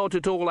didn't they sort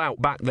it all out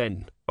back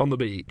then, on the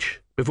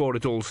beach, before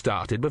it all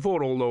started,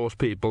 before all those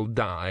people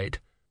died?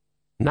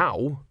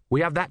 Now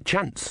we have that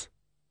chance.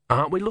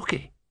 Aren't we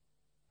lucky?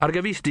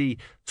 Argavisti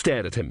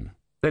stared at him.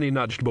 Then he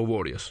nudged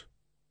Borvorius.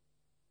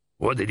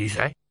 What did he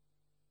say?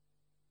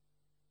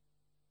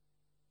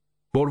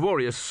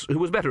 Borvorius, who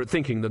was better at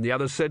thinking than the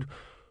others, said,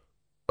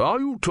 Are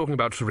you talking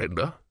about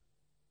surrender?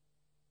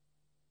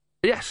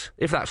 Yes,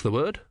 if that's the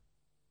word.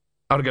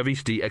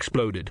 Argavisti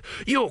exploded.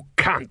 You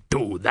can't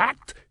do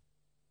that!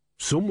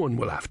 Someone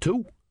will have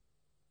to.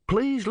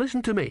 Please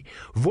listen to me.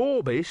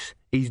 Vorbis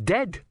is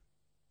dead.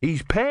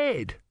 He's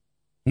paid.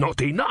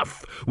 Not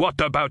enough. What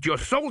about your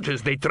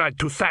soldiers? They tried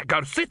to sack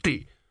our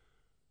city.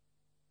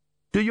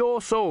 Do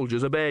your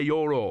soldiers obey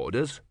your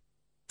orders?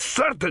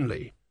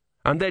 Certainly.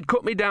 And they'd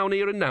cut me down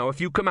here and now if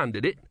you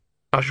commanded it?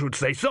 I should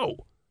say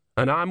so.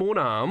 And I'm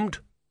unarmed,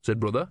 said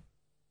Brutha.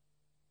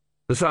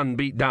 The sun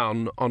beat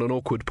down on an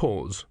awkward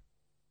pause.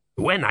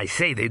 When I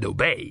say they'd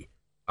obey,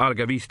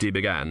 Argavisti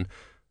began.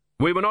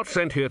 We were not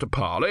sent here to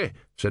parley,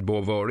 said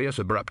Borvorius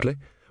abruptly.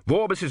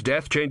 Vorbis's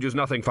death changes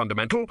nothing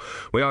fundamental.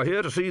 We are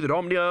here to see that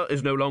Omnia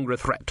is no longer a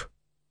threat.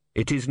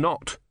 It is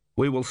not.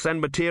 We will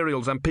send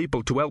materials and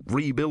people to help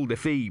rebuild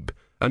Ephebe,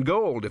 and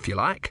gold, if you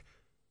like.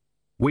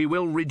 We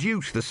will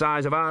reduce the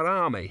size of our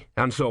army,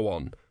 and so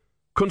on.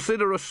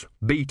 Consider us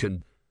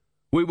beaten.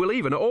 We will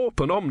even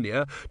open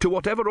Omnia to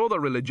whatever other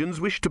religions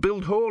wish to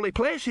build holy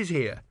places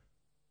here.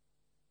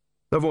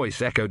 A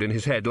voice echoed in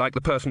his head like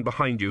the person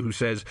behind you who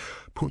says,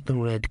 Put the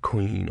red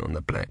queen on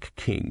the black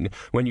king,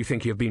 when you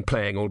think you have been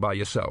playing all by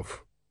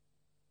yourself.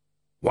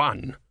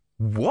 1.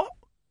 What?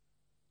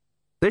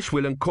 This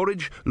will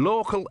encourage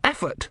local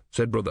effort,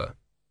 said Brutha.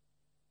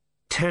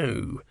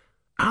 2.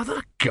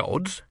 Other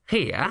gods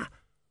here?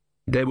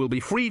 There will be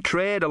free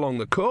trade along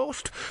the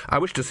coast. I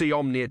wish to see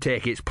Omnia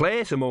take its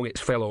place among its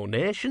fellow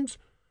nations.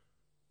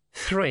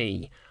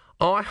 3.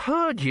 I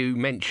heard you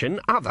mention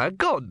other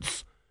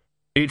gods.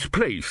 Its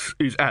place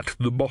is at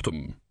the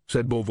bottom,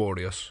 said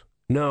Borvorius.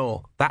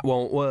 No, that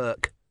won't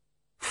work.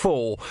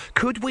 4.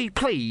 Could we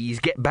please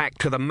get back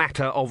to the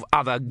matter of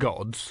other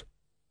gods?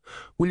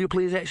 Will you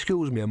please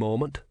excuse me a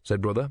moment,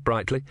 said Brutha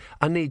brightly.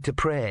 I need to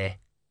pray.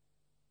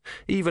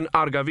 Even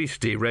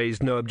Argavisti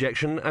raised no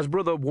objection as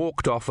Brutha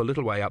walked off a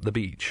little way up the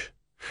beach.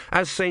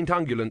 As St.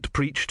 Ungulant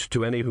preached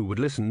to any who would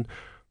listen,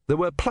 there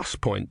were plus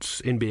points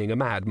in being a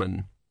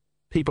madman.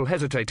 People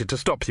hesitated to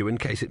stop you in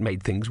case it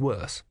made things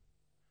worse.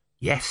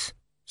 Yes,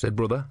 said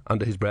Brutha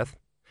under his breath.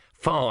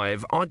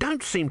 5. I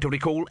don't seem to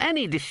recall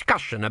any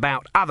discussion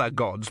about other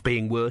gods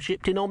being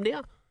worshipped in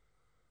Omnia.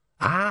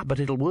 Ah, but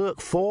it'll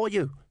work for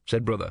you,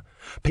 said Brutha.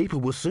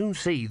 People will soon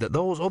see that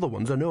those other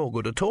ones are no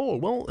good at all,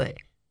 won't they?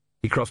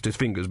 He crossed his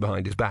fingers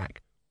behind his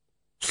back.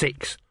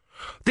 6.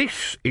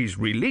 This is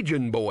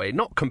religion, boy,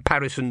 not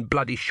comparison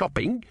bloody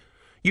shopping.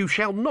 You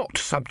shall not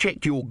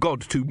subject your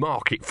god to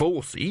market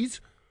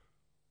forces.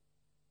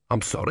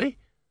 I'm sorry.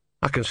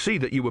 I can see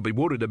that you would be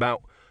worried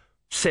about...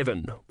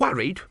 7.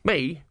 Worried?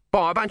 Me?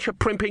 By a bunch of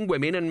primping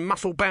women and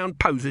muscle-bound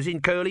posers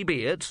in curly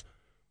beards?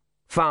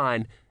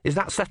 Fine. Is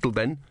that settled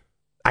then?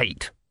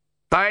 8.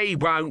 They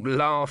won't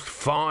last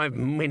 5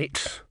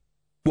 minutes.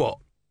 What?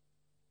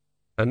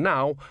 And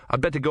now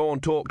I'd better go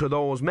and talk to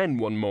those men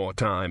one more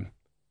time.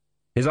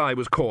 His eye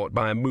was caught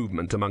by a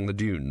movement among the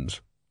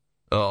dunes.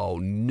 Oh,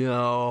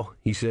 no,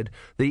 he said.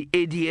 The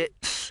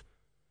idiots!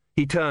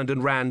 He turned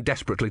and ran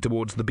desperately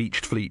towards the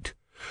beached fleet.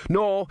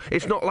 No,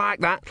 it's not like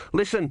that.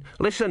 Listen,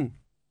 listen.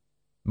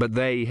 But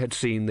they had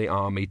seen the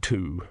army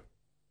too.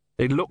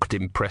 It looked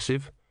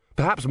impressive,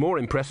 perhaps more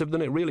impressive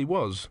than it really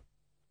was.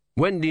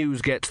 When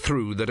news gets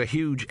through that a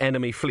huge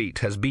enemy fleet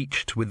has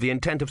beached with the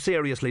intent of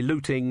seriously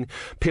looting,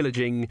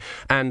 pillaging,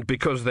 and,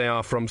 because they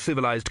are from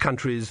civilized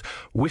countries,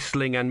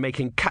 whistling and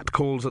making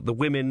catcalls at the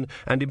women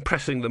and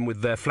impressing them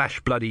with their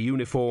flash-bloody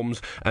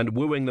uniforms and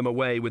wooing them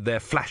away with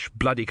their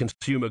flash-bloody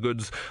consumer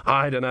goods,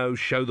 I don't know,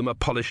 show them a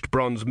polished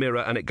bronze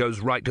mirror and it goes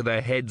right to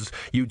their heads,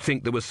 you'd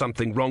think there was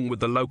something wrong with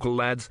the local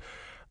lads.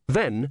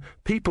 Then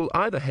people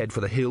either head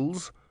for the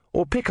hills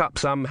or pick up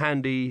some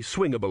handy,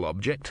 swingable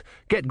object,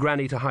 get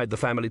Granny to hide the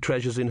family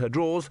treasures in her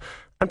drawers,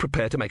 and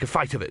prepare to make a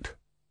fight of it.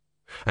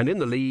 And in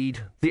the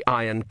lead, the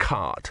iron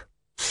cart.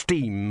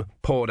 Steam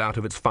poured out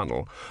of its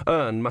funnel.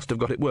 Ern must have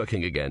got it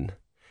working again.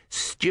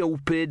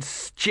 "Stupid,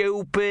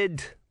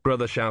 stupid!"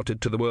 Brother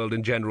shouted to the world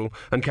in general,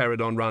 and carried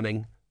on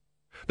running.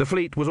 The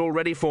fleet was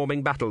already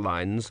forming battle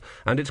lines,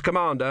 and its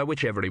commander,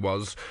 whichever he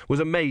was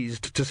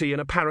amazed to see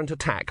an apparent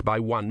attack by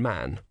one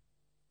man.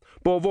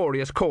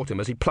 Borvorius caught him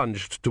as he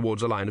plunged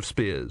towards a line of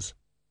spears.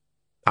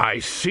 "I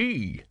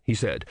see," he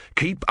said.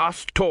 "Keep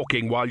us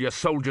talking while your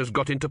soldiers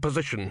got into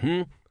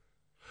position,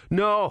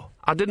 "No,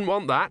 I didn't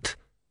want that."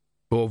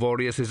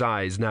 Borvorius's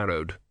eyes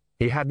narrowed.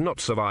 He had not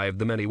survived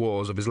the many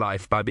wars of his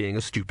life by being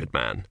a stupid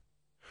man.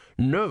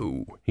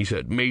 "No," he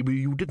said, "maybe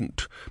you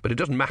didn't, but it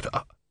doesn't matter.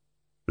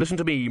 Listen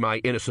to me, my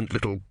innocent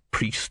little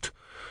priest.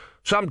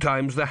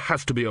 Sometimes there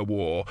has to be a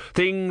war.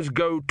 Things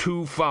go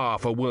too far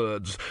for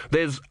words.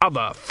 There's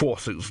other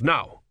forces.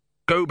 Now,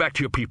 go back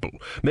to your people.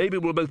 Maybe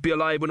we'll both be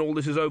alive when all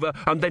this is over,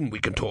 and then we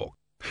can talk.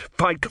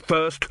 Fight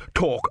first,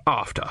 talk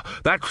after.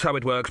 That's how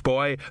it works,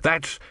 boy.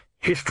 That's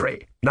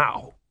history.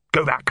 Now,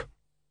 go back."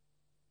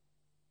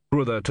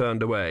 Brutha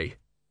turned away.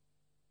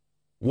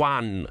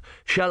 "1.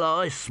 Shall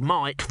I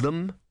smite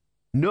them?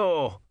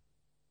 No.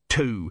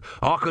 2.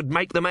 I could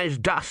make them as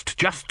dust.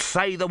 Just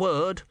say the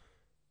word.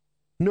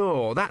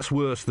 No, that's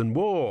worse than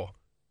war.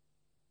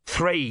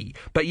 3.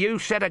 But you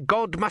said a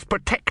god must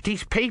protect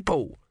his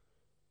people.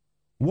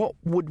 What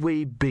would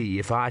we be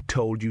if I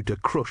told you to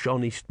crush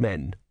honest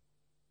men?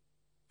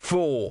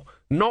 4.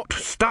 Not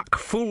stuck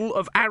full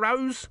of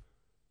arrows?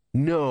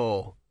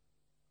 No.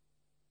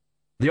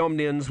 The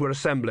Omnians were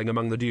assembling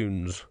among the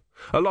dunes.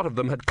 A lot of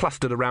them had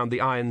clustered around the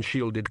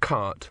iron-shielded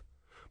cart.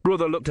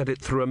 Brutha looked at it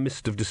through a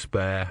mist of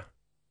despair.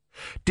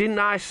 "Didn't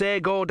I say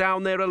go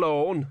down there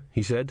alone?"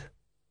 he said.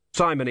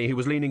 Simony, who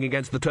was leaning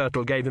against the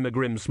turtle, gave him a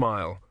grim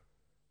smile.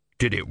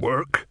 "Did it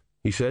work?"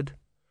 he said.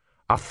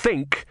 "I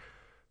think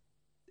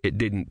it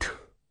didn't."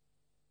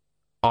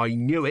 "I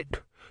knew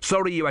it.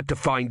 Sorry you had to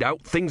find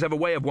out. Things have a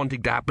way of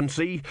wanting to happen,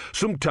 see?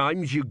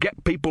 Sometimes you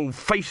get people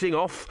facing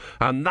off,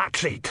 and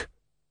that's it."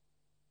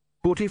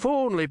 "But if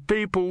only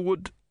people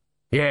would—"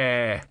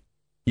 "Yeah,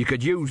 you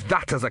could use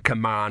that as a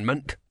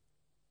commandment."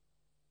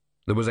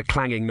 There was a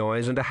clanging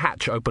noise, and a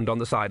hatch opened on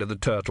the side of the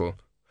turtle.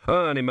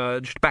 Ern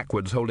emerged,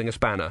 backwards, holding a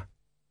spanner.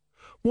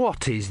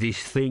 "What is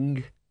this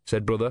thing?"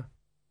 said Brutha.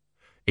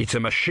 "It's a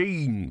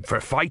machine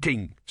for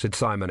fighting," said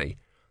Simony.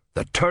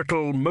 "The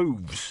turtle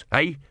moves,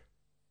 eh?"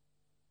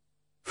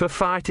 "For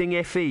fighting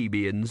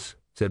Ephebians,"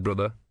 said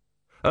Brutha.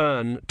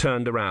 Ern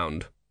turned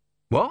around.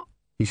 "What?"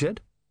 he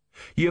said.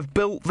 "You've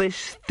built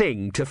this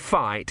thing to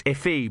fight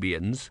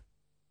Ephebians?"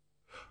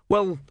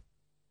 "Well,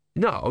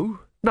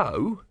 no,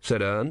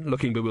 said Ern,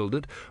 looking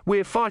bewildered.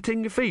 "We're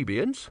fighting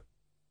Ephebians."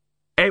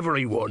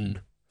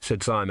 "Everyone,"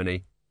 said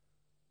Simony.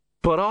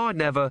 "But I'm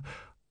an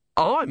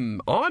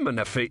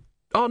Ephe...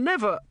 I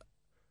never—"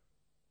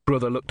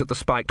 Brutha looked at the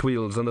spiked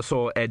wheels and the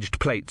saw-edged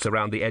plates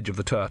around the edge of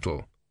the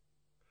turtle.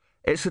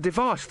 "It's a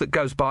device that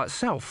goes by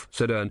itself,"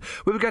 said Ern.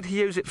 "We were going to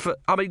use it for...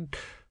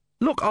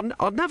 look,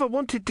 I never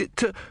wanted it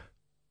to—"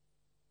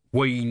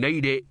 "We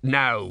need it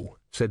now,"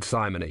 said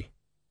Simony.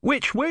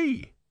 "Which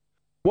we?"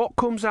 "What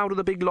comes out of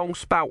the big long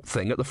spout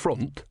thing at the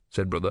front?"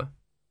 said Brutha.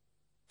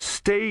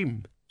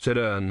 "Steam," said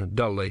Ern,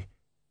 dully.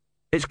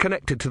 "It's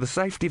connected to the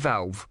safety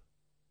valve."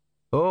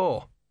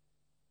 "Oh."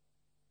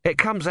 "It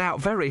comes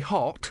out very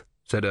hot,"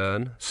 said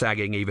Ern,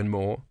 sagging even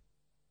more.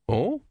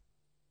 "Oh?"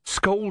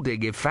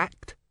 "Scalding, in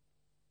fact."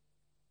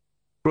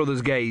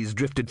 Brutha's gaze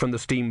drifted from the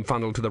steam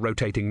funnel to the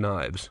rotating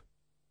knives.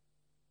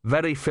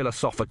 "Very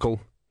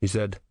philosophical," he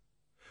said.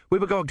 "We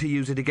were going to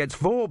use it against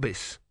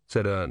Vorbis,"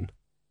 said Ern.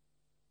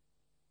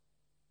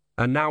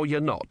 "And now you're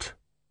not.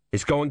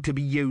 It's going to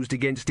be used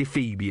against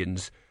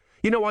Ephebians.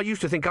 You know, I used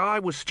to think I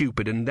was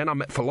stupid, and then I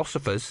met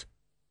philosophers."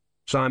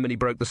 Simony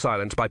broke the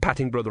silence by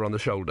patting Brutha on the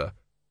shoulder.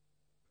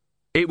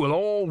 "It will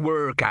all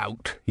work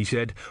out," he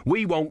said.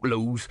 "We won't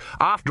lose.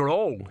 After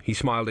all," he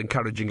smiled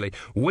encouragingly,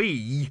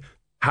 "we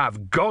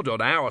have God on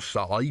our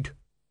side."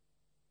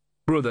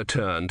 Brutha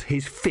turned.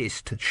 His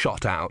fist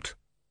shot out.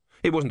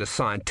 It wasn't a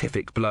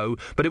scientific blow,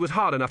 but it was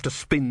hard enough to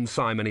spin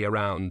Simony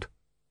around.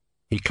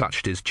 He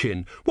clutched his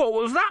chin. "What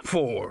was that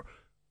for?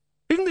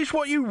 Isn't this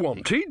what you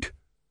wanted?"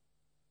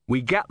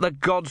 "We get the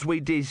gods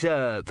we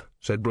deserve,"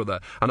 said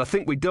Brutha, "and I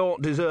think we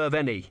don't deserve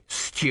any.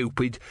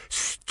 Stupid,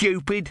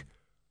 stupid.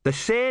 The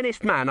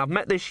sanest man I've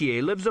met this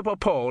year lives up a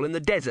pole in the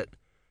desert.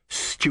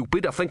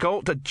 Stupid, I think I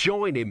ought to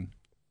join him."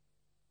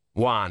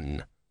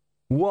 1.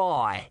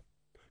 "Why?"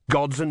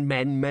 "Gods and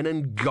men, men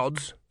and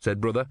gods," said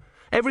Brutha.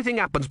 Everything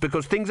happens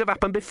because things have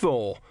happened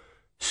before.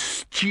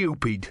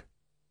 Stupid.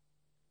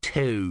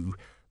 2.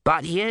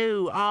 But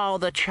you are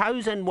the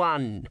chosen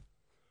one.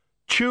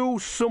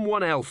 Choose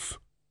someone else.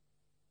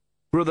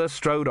 Brutha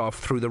strode off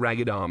through the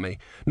ragged army.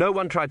 No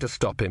one tried to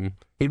stop him.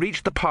 He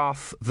reached the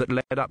path that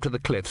led up to the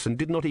cliffs and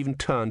did not even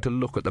turn to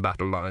look at the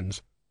battle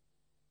lines.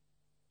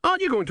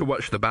 Aren't you going to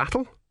watch the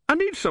battle? I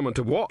need someone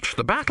to watch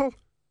the battle.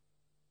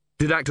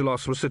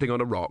 Didactylos was sitting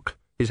on a rock,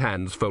 his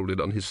hands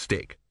folded on his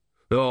stick.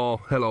 Oh,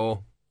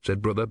 hello,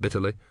 said Brutha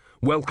bitterly.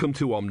 Welcome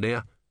to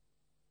Omnia.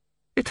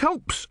 It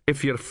helps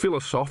if you're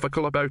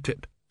philosophical about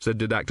it, said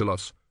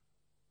Didactylos.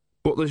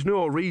 But there's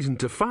no reason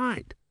to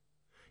fight.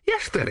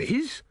 Yes, there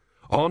is.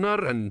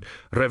 Honour and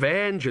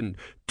revenge and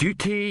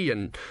duty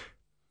and,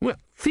 well,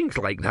 things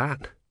like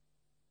that.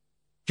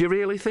 Do you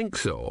really think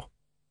so?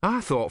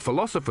 I thought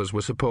philosophers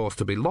were supposed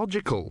to be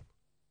logical.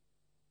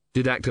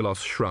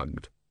 Didactylos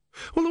shrugged.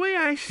 Well, the way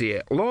I see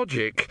it,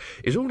 logic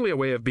is only a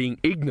way of being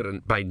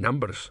ignorant by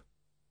numbers.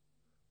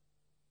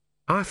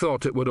 I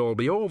thought it would all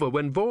be over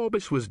when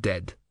Vorbis was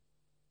dead.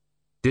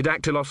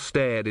 Didactylos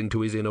stared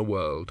into his inner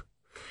world.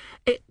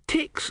 It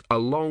takes a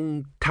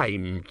long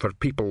time for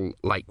people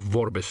like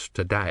Vorbis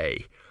to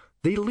die.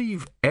 They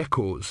leave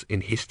echoes in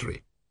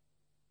history.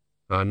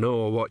 I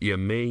know what you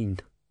mean.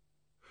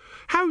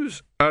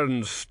 How's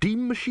Ern's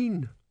steam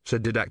machine?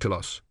 Said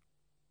Didactylos.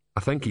 I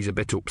think he's a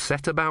bit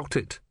upset about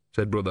it,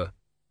 said Brutha.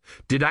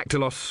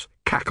 Didactylos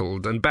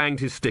cackled and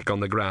banged his stick on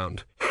the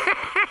ground.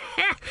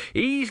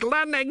 He's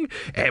learning.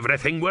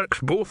 Everything works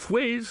both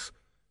ways.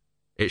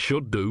 It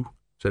should do,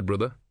 said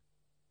Brutha.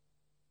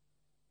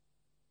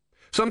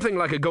 Something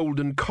like a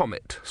golden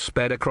comet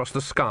sped across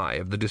the sky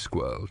of the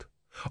Discworld.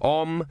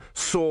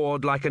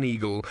 Soared like an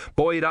eagle,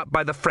 buoyed up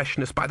by the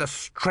freshness, by the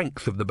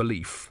strength of the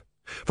belief.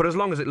 For as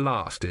long as it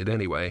lasted,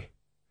 anyway.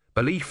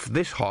 Belief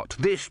this hot,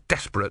 this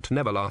desperate,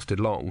 never lasted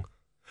long.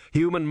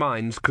 Human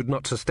minds could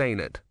not sustain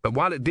it, but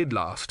while it did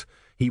last,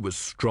 he was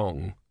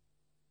strong.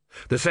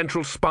 The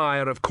central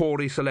spire of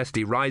Cori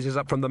Celesti rises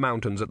up from the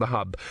mountains at the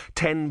hub,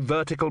 10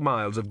 vertical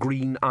miles of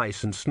green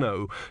ice and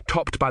snow,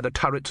 topped by the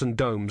turrets and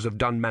domes of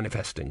Dun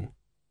Manifesting.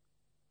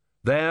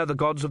 There the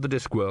gods of the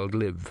Discworld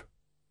live.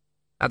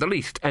 At the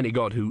least, any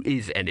god who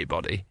is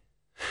anybody.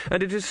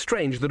 And it is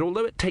strange that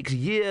although it takes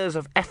years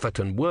of effort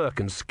and work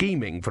and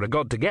scheming for a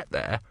god to get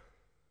there,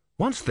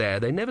 once there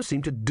they never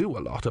seem to do a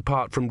lot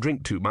apart from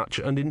drink too much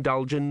and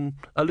indulge in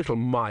a little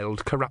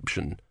mild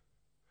corruption.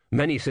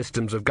 Many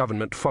systems of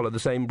government follow the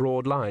same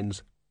broad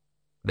lines.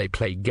 They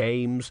play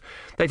games.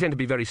 They tend to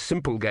be very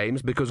simple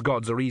games because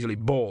gods are easily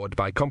bored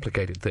by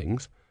complicated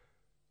things.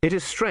 It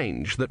is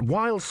strange that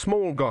while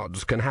small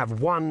gods can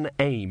have one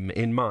aim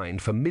in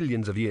mind for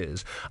millions of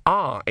years,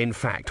 are in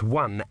fact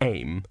one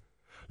aim,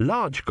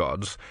 large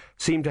gods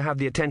seem to have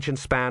the attention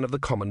span of the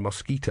common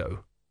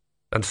mosquito.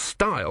 And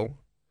style?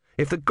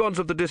 If the gods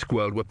of the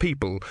Discworld were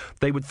people,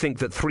 they would think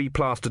that 3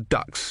 plastered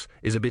ducks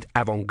is a bit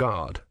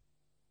avant-garde.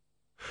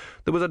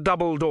 There was a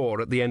double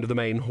door at the end of the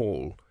main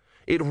hall.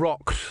 It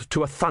rocked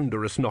to a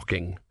thunderous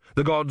knocking.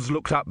 The gods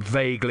looked up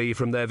vaguely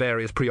from their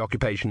various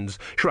preoccupations,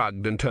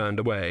 shrugged and turned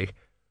away.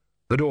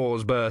 The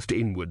doors burst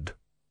inward.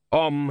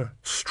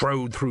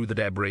 Strode through the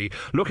debris,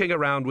 looking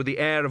around with the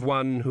air of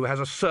one who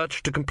has a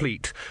search to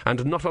complete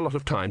and not a lot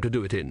of time to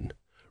do it in.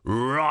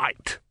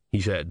 Right,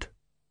 he said.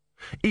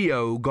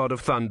 Io, god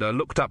of thunder,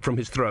 looked up from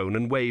his throne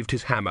and waved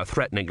his hammer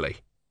threateningly.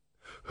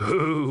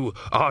 Who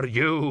are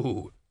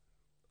you?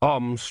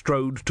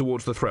 Strode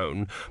towards the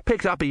throne,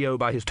 picked up Io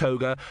by his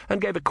toga,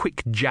 and gave a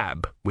quick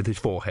jab with his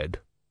forehead.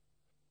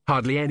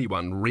 Hardly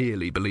anyone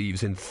really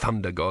believes in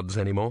thunder gods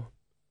anymore.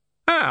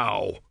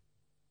 Ow!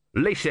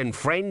 Listen,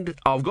 friend,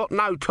 I've got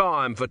no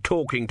time for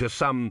talking to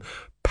some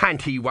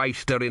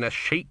panty-waster in a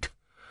sheet.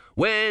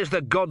 Where's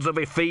the gods of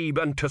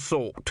Ephebe and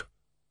Tessort?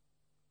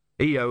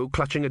 Io,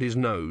 clutching at his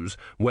nose,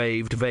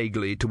 waved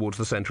vaguely towards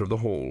the centre of the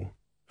hall.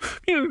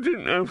 You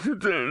didn't have to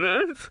do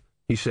that,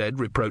 he said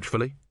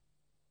reproachfully.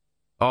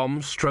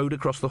 Strode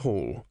across the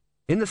hall.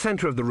 In the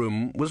centre of the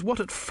room was what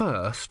at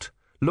first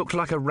looked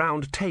like a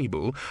round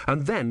table,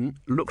 and then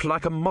looked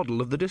like a model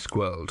of the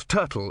Discworld,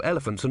 turtle,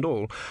 elephants and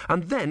all,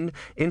 and then,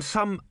 in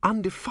some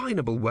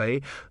undefinable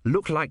way,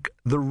 looked like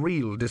the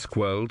real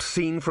Discworld,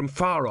 seen from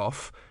far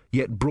off,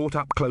 yet brought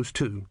up close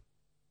to.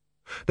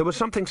 There was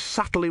something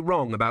subtly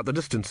wrong about the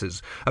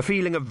distances, a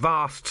feeling of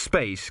vast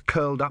space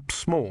curled up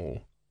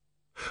small.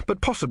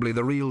 But possibly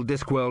the real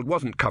Discworld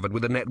wasn't covered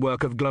with a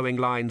network of glowing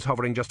lines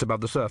hovering just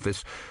above the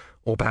surface,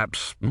 or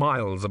perhaps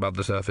miles above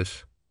the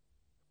surface.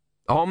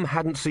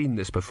 Hadn't seen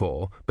this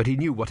before, but he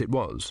knew what it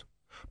was.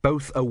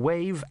 Both a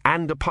wave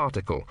and a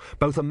particle,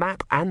 both a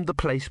map and the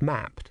place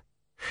mapped.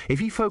 If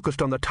he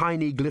focused on the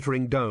tiny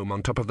glittering dome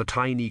on top of the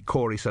tiny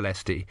Cori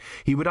Celesti,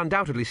 he would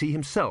undoubtedly see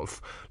himself,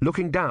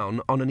 looking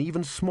down on an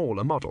even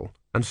smaller model,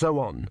 and so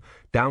on,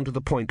 down to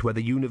the point where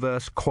the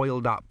universe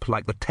coiled up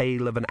like the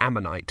tail of an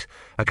ammonite,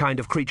 a kind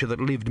of creature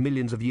that lived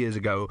millions of years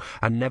ago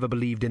and never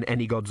believed in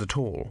any gods at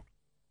all.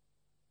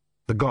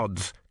 The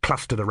gods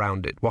clustered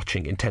around it,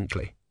 watching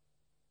intently.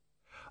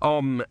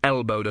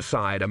 Elbowed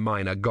aside a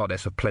minor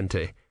goddess of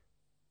plenty.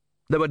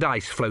 There were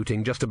dice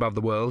floating just above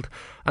the world,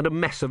 and a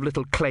mess of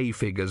little clay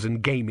figures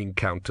and gaming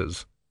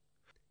counters.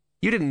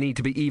 You didn't need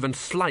to be even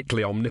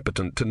slightly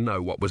omnipotent to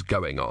know what was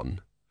going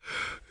on.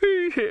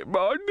 "He hit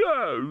my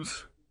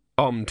nose."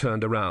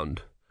 Turned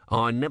around.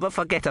 "I never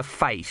forget a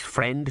face,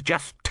 friend.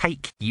 Just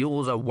take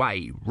yours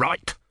away,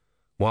 right?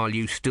 While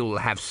you still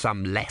have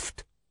some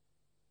left."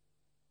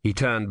 He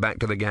turned back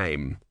to the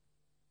game.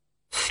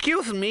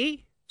 "'Excuse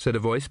me," said a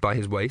voice by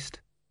his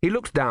waist. He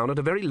looked down at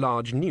a very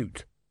large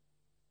newt.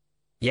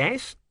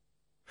 "Yes?"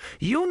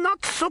 "You're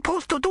not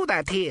supposed to do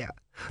that here.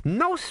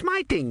 No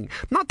smiting,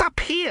 not up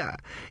here.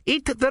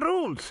 It the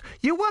rules.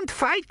 You want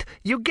fight,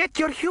 you get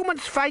your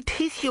humans fight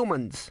his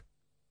humans."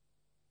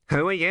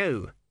 "Who are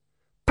you?"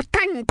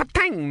 "Patang,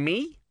 patang,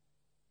 me."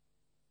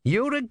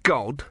 "You're a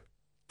god?"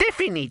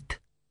 "Definite."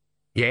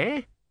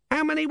 "Yeah?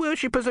 How many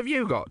worshippers have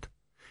you got?"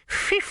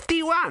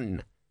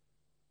 51.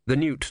 The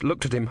newt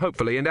looked at him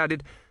hopefully and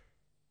added,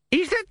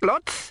 "Is that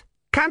lots?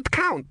 Can't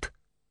count."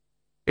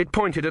 It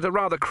pointed at a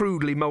rather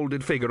crudely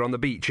moulded figure on the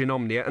beach in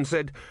Omnia and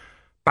said,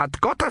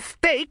 "But got a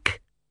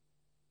steak?"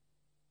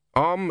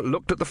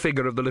 Looked at the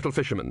figure of the little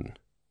fisherman.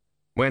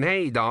 "When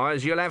he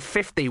dies, you'll have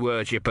 50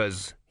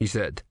 worshippers," he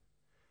said.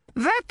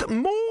 "That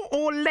more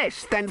or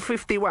less than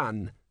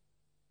 51?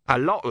 "A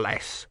lot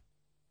less."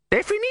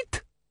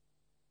 "Definite?"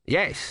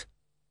 "Yes."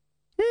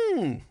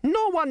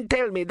 No one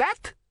tell me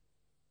that."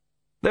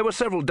 There were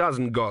several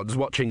dozen gods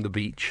watching the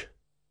beach.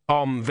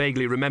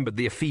 Vaguely remembered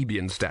the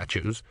Ephebian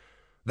statues.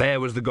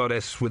 There was the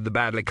goddess with the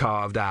badly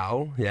carved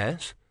owl,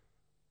 yes.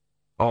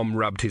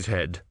 Rubbed his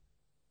head.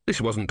 This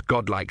wasn't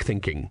godlike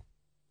thinking.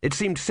 It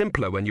seemed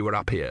simpler when you were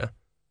up here.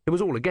 It was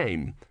all a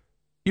game.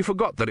 You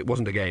forgot that it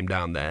wasn't a game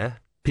down there.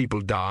 People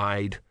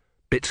died.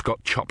 Bits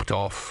got chopped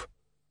off.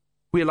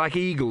 We're like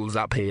eagles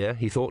up here,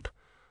 he thought.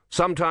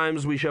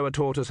 Sometimes we show a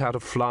tortoise how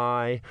to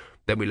fly,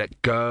 then we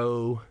let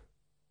go.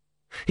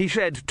 He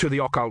said to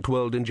the occult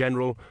world in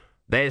general,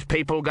 "There's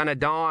people gonna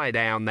die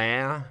down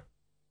there."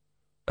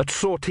 A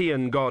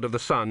Sortian god of the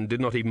sun did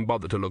not even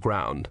bother to look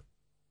round.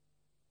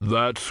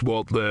 "That's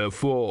what they're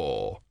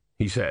for,"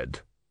 he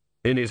said.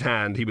 In his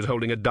hand he was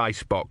holding a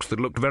dice box that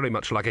looked very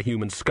much like a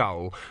human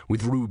skull,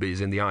 with rubies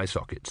in the eye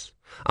sockets.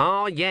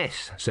 "Ah,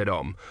 yes," said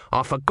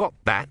 "I forgot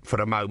that for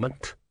a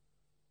moment."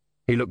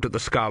 He looked at the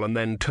skull and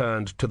then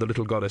turned to the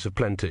little goddess of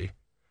plenty.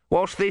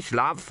 "What's this,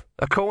 love?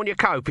 A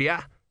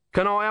cornucopia?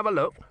 Can I have a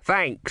look?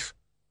 Thanks."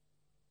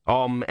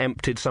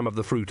 Emptied some of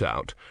the fruit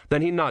out.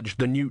 Then he nudged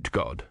the newt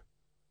god.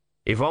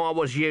 "If I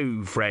was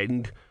you,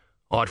 friend,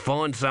 I'd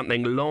find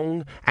something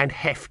long and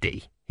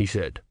hefty," he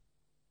said.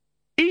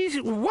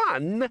 "Is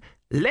 1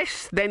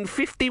 less than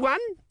 51?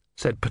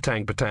 said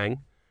Patang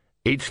Patang.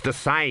 "It's the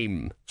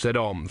same," said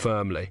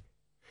firmly.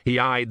 He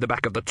eyed the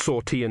back of the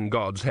Sortian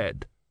god's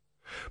head.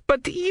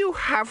 "But you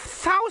have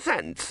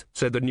thousands,"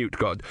 said the newt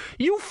god.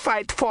 "You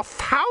fight for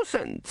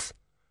thousands."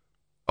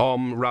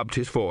 Rubbed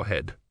his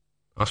forehead.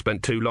 "I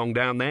spent too long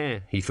down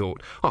there," he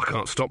thought. "I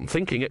can't stop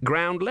thinking at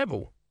ground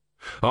level."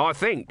 "I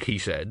think," he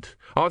said,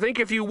 "I think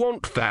if you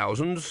want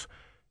thousands,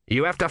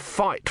 you have to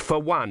fight for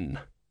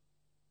 1.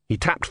 He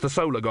tapped the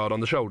solar god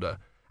on the shoulder.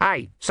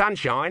 "Hey,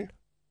 sunshine!"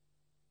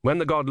 When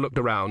the god looked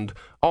around,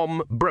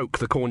 broke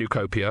the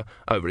cornucopia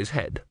over his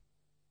head.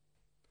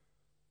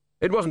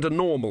 It wasn't a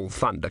normal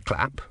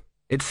thunderclap.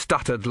 It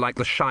stuttered like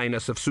the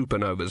shyness of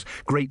supernovas,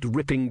 great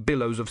ripping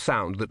billows of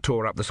sound that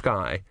tore up the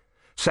sky.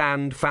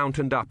 Sand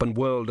fountained up and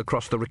whirled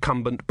across the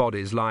recumbent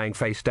bodies lying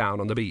face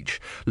down on the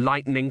beach.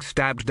 Lightning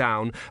stabbed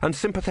down, and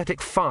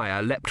sympathetic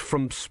fire leapt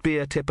from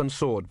spear tip and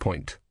sword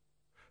point.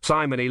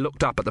 Simony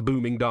looked up at the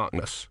booming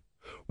darkness.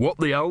 "What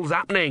the hell's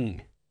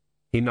happening?"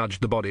 He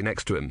nudged the body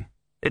next to him.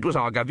 It was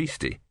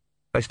Argavisti.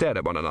 They stared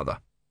at one another.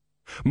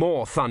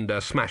 More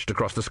thunder smashed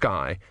across the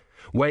sky.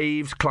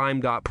 Waves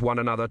climbed up one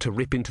another to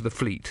rip into the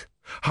fleet.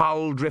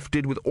 Hull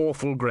drifted with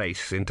awful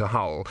grace into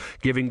hull,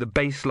 giving the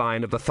base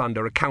line of the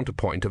thunder a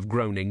counterpoint of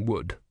groaning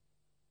wood.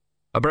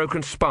 A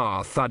broken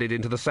spar thudded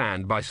into the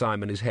sand by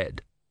Simony's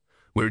head.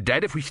 "We're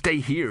dead if we stay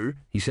here,"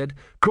 he said.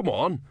 "Come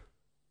on."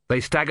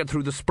 They staggered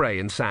through the spray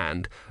and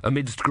sand,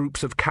 amidst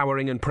groups of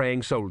cowering and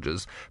praying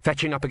soldiers,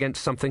 fetching up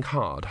against something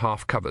hard,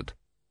 half-covered.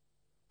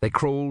 They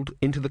crawled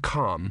into the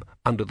calm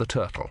under the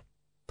turtle.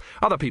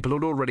 Other people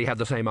had already had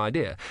the same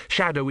idea.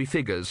 Shadowy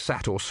figures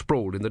sat or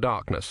sprawled in the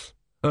darkness.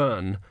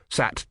 Ern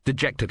sat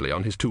dejectedly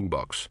on his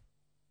toolbox.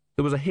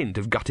 There was a hint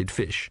of gutted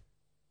fish.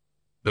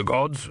 "The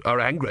gods are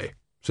angry,"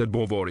 said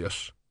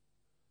Borvorius.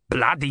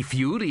 "Bloody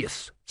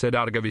furious," said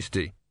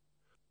Argavisti.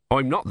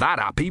 "I'm not that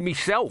happy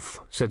myself,"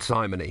 said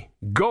Simony.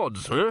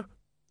 "Gods, eh?"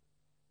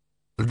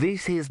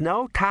 "This is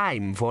no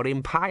time for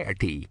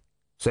impiety,"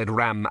 said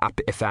Ram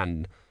ap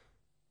Ifan.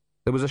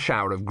 There was a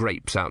shower of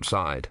grapes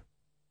outside.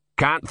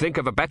 "Can't think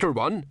of a better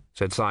one,"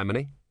 said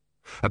Simony.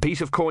 A piece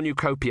of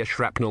cornucopia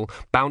shrapnel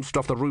bounced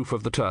off the roof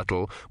of the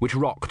turtle, which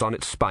rocked on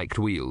its spiked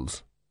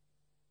wheels.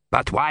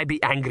 "But why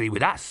be angry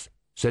with us?"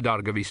 said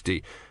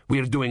Argavisti.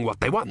 "We're doing what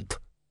they want."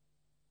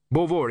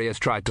 Borvorius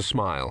tried to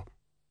smile.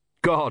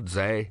 "Gods,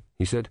 eh?"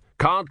 he said.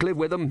 "Can't live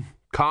with 'em,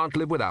 can't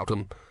live without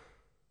 'em."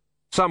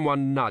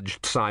 Someone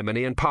nudged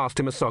Simony and passed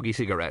him a soggy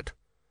cigarette.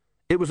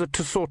 It was a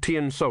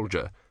Tessortian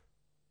soldier.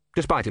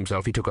 Despite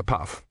himself, he took a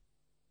puff.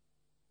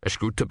 "It's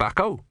good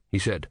tobacco," he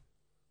said.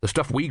 "The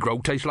stuff we grow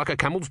tastes like a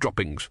camel's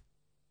droppings."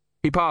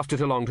 He passed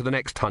it along to the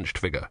next hunched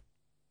figure.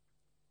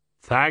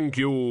 "Thank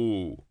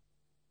you."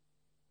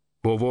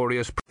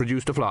 Borvorius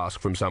produced a flask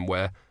from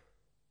somewhere.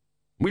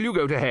 "Will you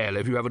go to hell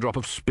if you have a drop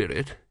of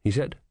spirit?" he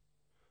said.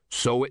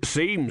 "So it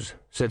seems,"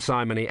 said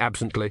Simony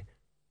absently.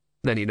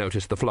 Then he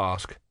noticed the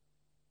flask.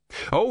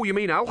 "Oh, you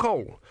mean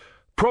alcohol?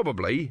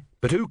 Probably,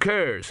 but who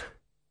cares?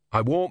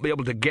 I won't be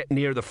able to get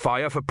near the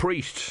fire for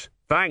priests.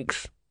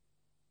 Thanks."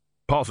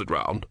 "Pass it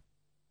round."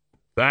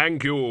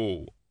 "Thank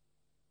you."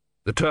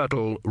 The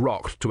turtle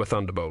rocked to a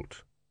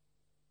thunderbolt.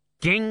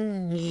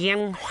 "Jing,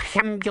 yang,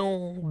 ham,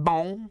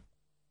 bong."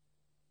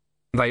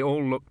 They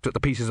all looked at the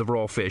pieces of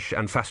raw fish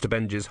and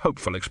Fasterbenge's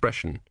hopeful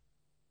expression.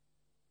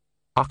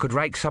 "I could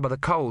rake some of the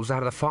coals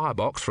out of the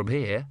firebox from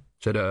here,"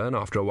 said Ern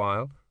after a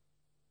while.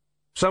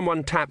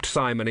 Someone tapped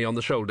Simony on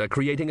the shoulder,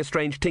 creating a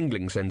strange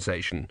tingling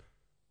sensation.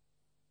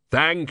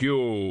 "Thank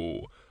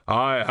you.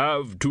 I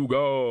have to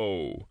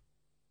go."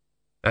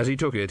 As he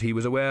took it, he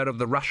was aware of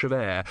the rush of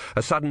air,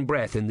 a sudden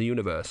breath in the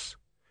universe.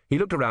 He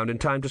looked around in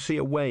time to see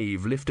a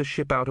wave lift a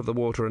ship out of the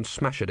water and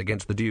smash it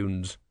against the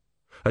dunes.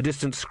 A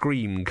distant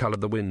scream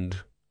coloured the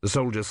wind. The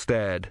soldiers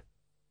stared.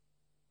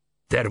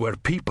 "There were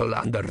people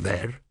under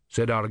there,"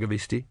 said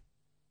Argavisti.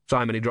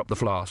 Simony dropped the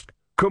flask.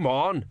 "Come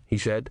on," he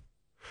said.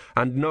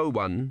 And no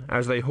one,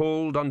 as they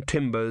hauled on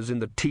timbers in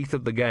the teeth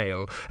of the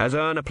gale, as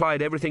Ern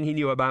applied everything he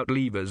knew about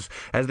levers,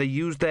 as they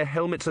used their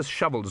helmets as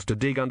shovels to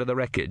dig under the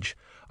wreckage,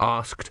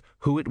 asked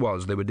who it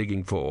was they were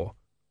digging for,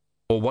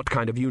 or what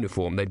kind of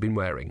uniform they'd been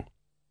wearing.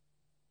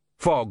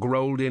 Fog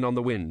rolled in on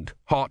the wind,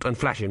 hot and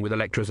flashing with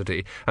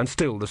electricity, and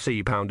still the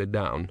sea pounded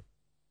down.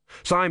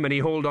 Simony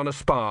hauled on a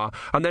spar,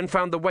 and then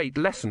found the weight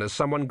lessen as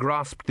someone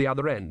grasped the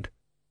other end.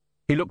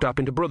 He looked up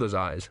into Brutha's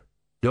eyes.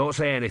 "Don't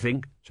say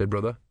anything," said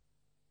Brutha.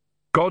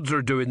 "Gods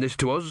are doing this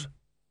to us."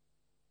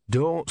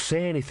 "Don't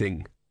say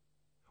anything."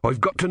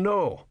 "I've got to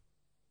know.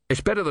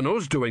 It's better than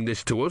us doing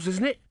this to us,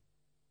 isn't it?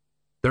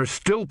 There's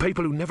still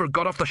people who never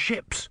got off the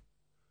ships.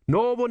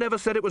 No one ever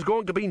said it was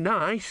going to be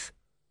nice."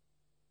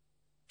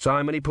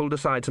 Simony pulled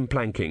aside some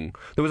planking.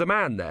 There was a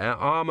man there,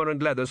 armour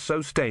and leather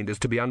so stained as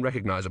to be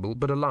unrecognisable,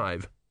 but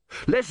alive.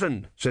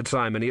 "Listen," said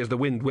Simony as the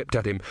wind whipped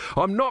at him.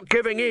 "I'm not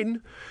giving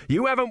in.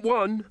 You haven't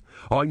won.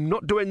 I'm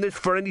not doing this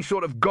for any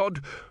sort of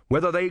god,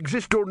 whether they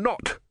exist or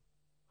not.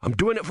 I'm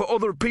doing it for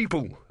other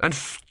people. And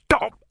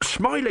stop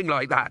smiling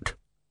like that."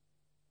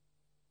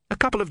 A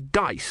couple of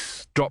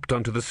dice dropped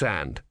onto the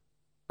sand.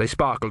 They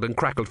sparkled and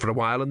crackled for a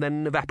while and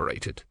then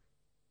evaporated.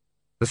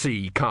 The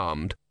sea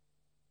calmed.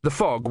 The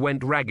fog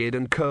went ragged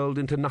and curled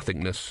into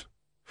nothingness.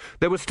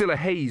 There was still a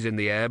haze in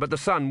the air, but the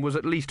sun was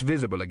at least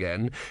visible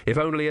again, if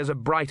only as a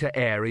brighter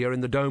area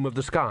in the dome of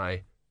the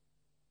sky.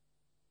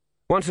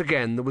 Once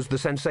again there was the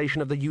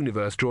sensation of the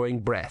universe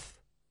drawing breath.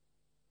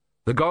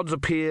 The gods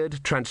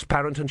appeared,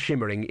 transparent and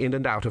shimmering, in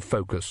and out of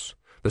focus.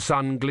 The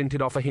sun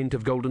glinted off a hint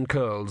of golden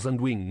curls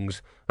and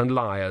wings and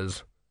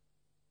lyres.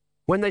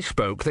 When they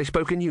spoke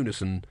in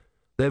unison,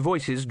 their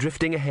voices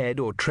drifting ahead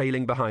or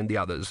trailing behind the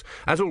others,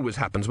 as always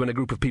happens when a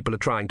group of people are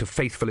trying to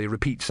faithfully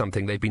repeat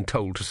something they've been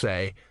told to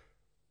say.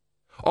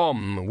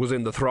 Om was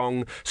in the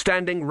throng,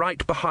 standing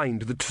right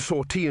behind the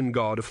Tessortian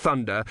god of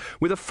thunder,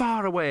 with a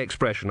far-away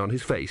expression on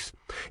his face.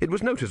 It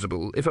was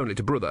noticeable, if only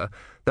to Brutha,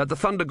 that the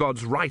thunder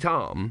god's right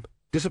arm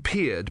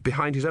disappeared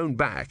behind his own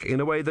back in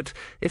a way that,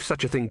 if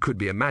such a thing could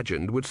be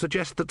imagined, would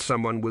suggest that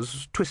someone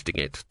was twisting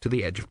it to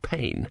the edge of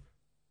pain.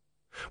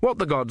 What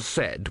the god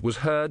said was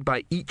heard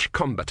by each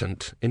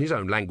combatant in his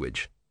own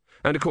language,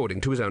 and according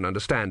to his own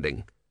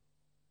understanding.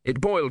 It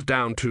boiled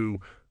down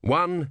to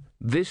 1.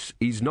 This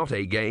is not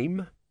a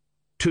game.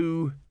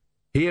 2.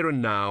 Here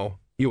and now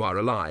you are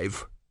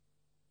alive.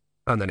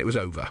 And then it was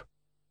over.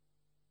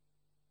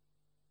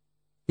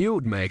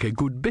 "You'd make a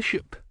good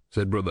bishop,"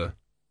 said Brutha.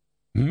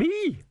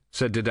 "Me?"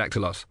 said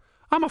Didactylos.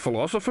 "I'm a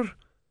philosopher."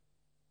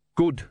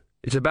 "Good.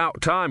 It's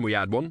about time we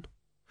had one."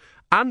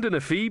 "And an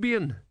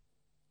Ephebian."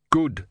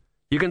 "Good.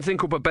 You can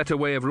think up a better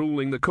way of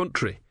ruling the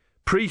country.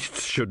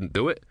 Priests shouldn't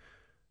do it.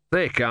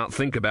 They can't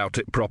think about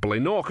it properly,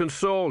 nor can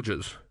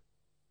soldiers."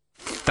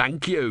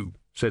 "Thank you,"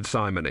 said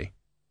Simony.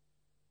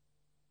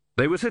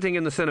 They were sitting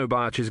in the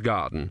Cenobiach's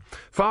garden.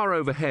 Far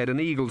overhead an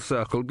eagle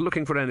circled,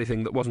 looking for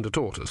anything that wasn't a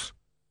tortoise.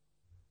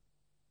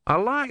 "I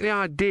like the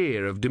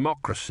idea of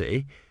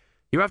democracy.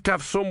 You have to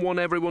have someone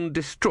everyone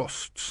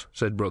distrusts,"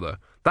 said Brutha.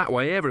 "That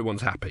way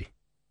everyone's happy.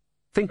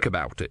 Think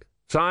about it.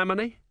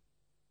 Simony?"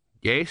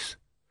 "Yes."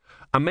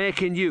 "I'm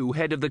making you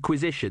head of the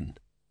Quisition."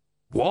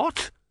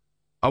 "What?"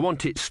 "I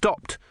want it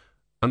stopped,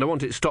 and I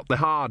want it stopped the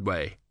hard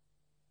way."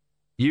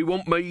 "You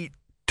want me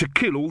to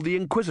kill all the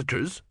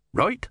Inquisitors,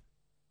 right?"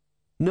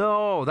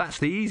 "No, that's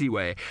the easy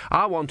way.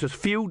 I want as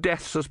few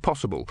deaths as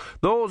possible.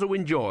 Those who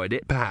enjoyed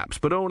it, perhaps,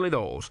 but only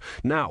those.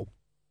 Now,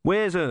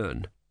 where's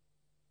Ern?"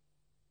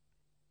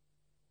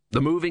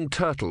 The moving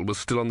turtle was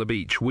still on the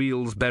beach,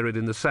 wheels buried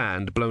in the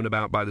sand, blown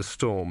about by the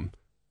storm.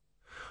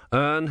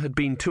 Ern had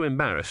been too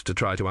embarrassed to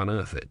try to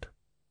unearth it.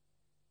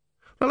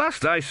 "The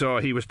last I saw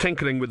he was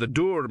tinkering with the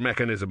door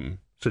mechanism,"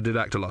 said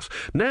Didactylos.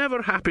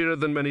 "Never happier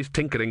than when he's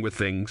tinkering with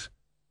things."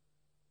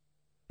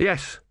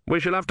 "Yes, we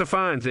shall have to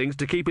find things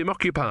to keep him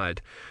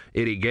occupied.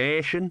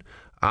 Irrigation,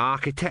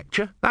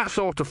 architecture, that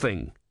sort of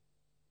thing."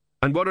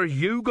 "And what are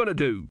you going to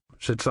do?"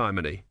 said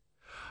Simony.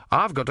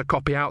 "I've got to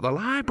copy out the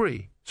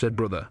library," said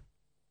Brutha.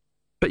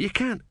 "But you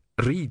can't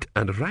read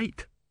and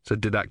write,"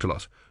 said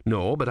Didactylos.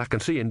 "No, but I can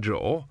see and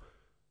draw.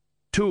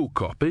 2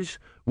 copies,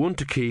 1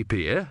 to keep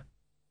here.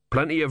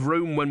 Plenty of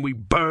room when we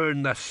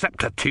burn the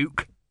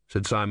Septuagint,"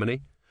 said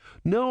Simony.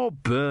 "No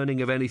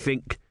burning of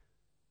anything.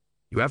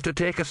 You have to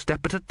take a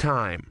step at a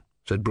time,"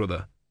 said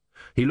Brutha.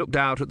 He looked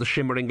out at the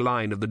shimmering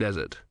line of the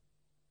desert.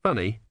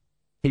 Funny,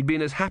 he'd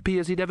been as happy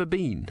as he'd ever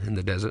been in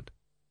the desert.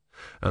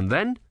 "And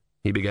then,"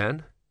 he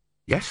began.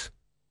 "Yes?"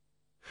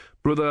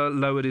 Brutha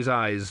lowered his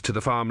eyes to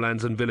the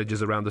farmlands and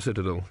villages around the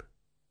citadel.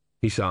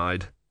 He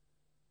sighed.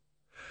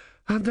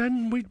 "And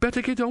then we'd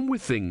better get on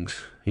with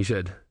things," he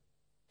said.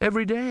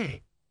 "Every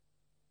day."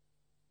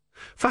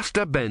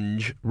 Faster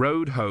Benge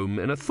rode home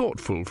in a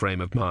thoughtful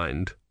frame of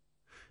mind.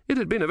 It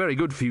had been a very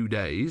good few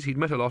days. He'd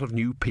met a lot of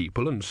new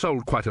people and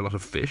sold quite a lot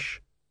of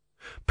fish.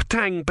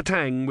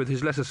 Patang, with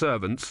his lesser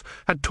servants,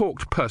 had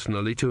talked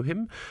personally to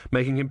him,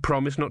 making him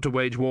promise not to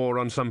wage war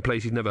on some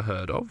place he'd never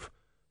heard of.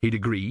 He'd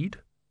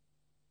agreed.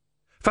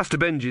 Faster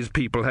Benge's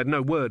people had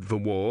no word for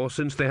war,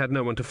 since they had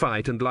no one to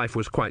fight, and life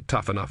was quite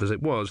tough enough as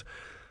it was.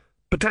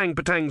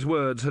 Patang's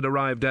words had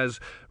arrived as,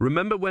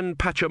 "Remember when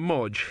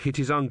Pachamoj hit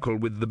his uncle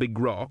with the big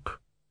rock?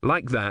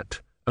 Like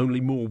that, only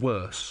more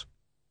worse."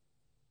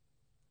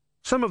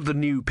 Some of the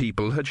new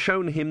people had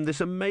shown him this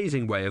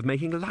amazing way of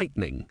making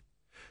lightning.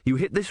 You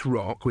hit this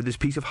rock with this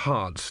piece of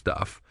hard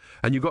stuff,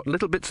 and you got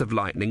little bits of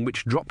lightning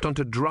which dropped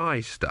onto dry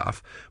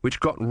stuff, which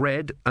got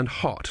red and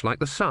hot like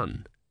the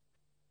sun.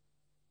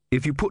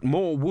 If you put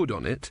more wood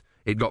on it,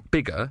 it got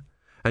bigger,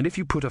 and if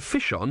you put a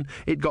fish on,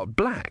 it got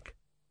black.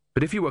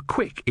 But if you were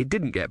quick, it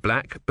didn't get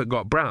black, but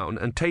got brown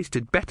and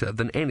tasted better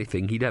than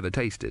anything he'd ever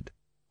tasted,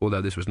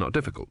 although this was not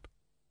difficult.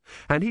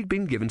 And he'd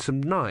been given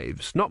some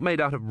knives, not made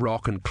out of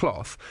rock and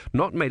cloth,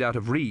 not made out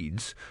of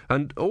reeds,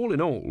 and all in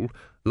all,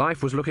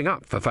 life was looking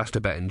up for Faster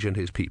Benge and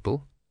his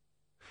people.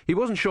 He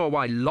wasn't sure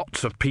why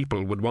lots of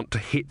people would want to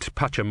hit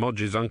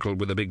Pachamoj's uncle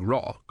with a big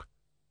rock,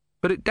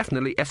 but it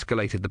definitely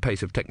escalated the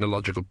pace of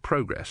technological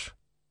progress.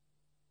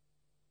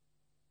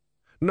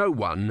 No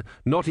one,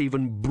 not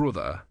even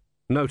Brutha,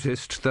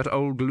 noticed that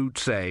old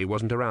Lutze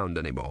wasn't around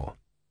anymore.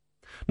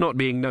 Not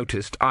being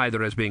noticed,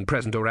 either as being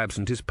present or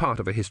absent, is part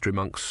of a history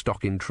monk's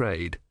stock in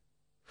trade.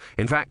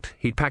 In fact,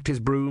 he'd packed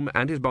his broom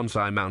and his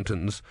bonsai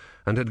mountains,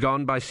 and had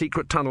gone by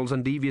secret tunnels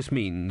and devious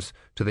means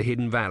to the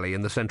hidden valley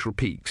in the central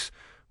peaks,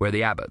 where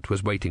the abbot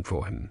was waiting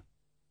for him.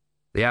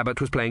 The abbot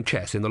was playing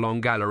chess in the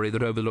long gallery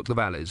that overlooked the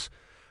valleys.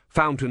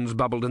 Fountains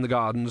bubbled in the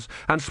gardens,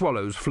 and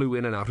swallows flew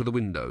in and out of the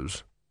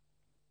windows.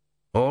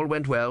 "All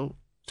went well,"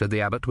 said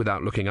the abbot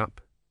without looking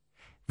up.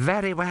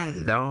 "Very well,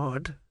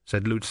 Lord,"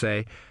 said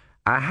Lutze.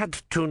 "I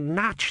had to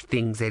notch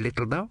things a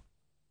little, though."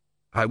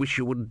 "I wish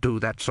you wouldn't do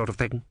that sort of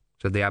thing,"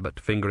 said the abbot,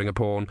 fingering a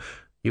pawn.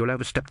 "You'll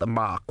overstep the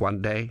mark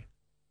one day."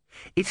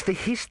 "It's the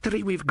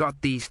history we've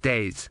got these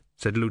days,"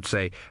 said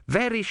Lutze.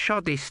 "Very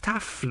shoddy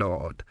stuff,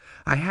 Lord.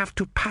 I have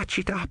to patch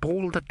it up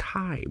all the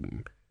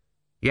time."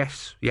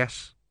 Yes.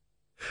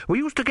 We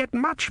used to get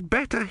much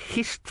better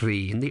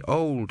history in the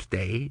old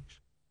days."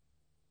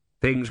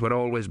 "Things were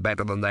always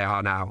better than they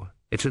are now.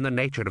 It's in the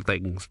nature of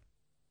things."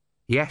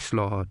 "Yes,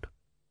 Lord."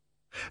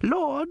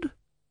 "Lord,"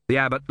 the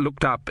abbot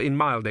looked up in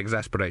mild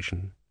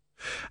exasperation.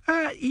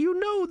 You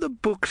know the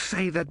books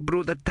say that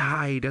Brutha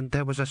died and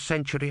there was a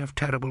century of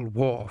terrible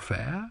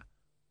warfare?"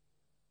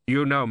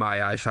 "You know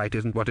my eyesight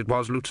isn't what it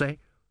was, Lutze."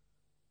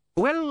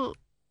 "Well,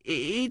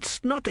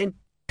 it's not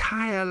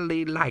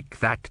entirely like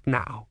that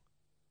now."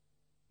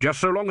 "Just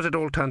so long as it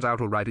all turns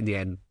out all right in the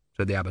end,"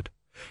 said the abbot.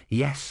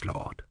 "Yes,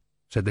 Lord,"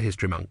 said the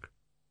history monk.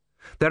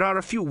 "There are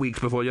a few weeks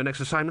before your next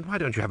assignment. Why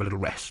don't you have a little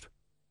rest?"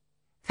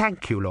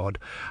 "Thank you, Lord.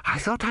 I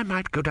thought I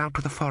might go down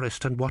to the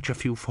forest and watch a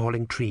few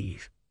falling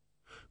trees."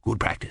 Good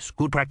practice.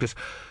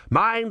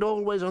 Mind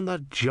always on the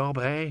job,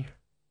 eh?"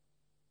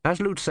 As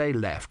Lutze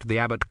left, the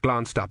abbot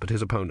glanced up at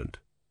his opponent.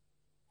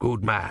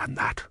 "Good man,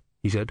 that,"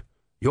 he said.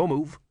 "Your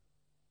move."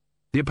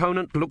 The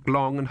opponent looked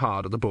long and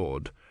hard at the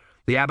board.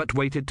 The abbot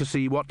waited to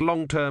see what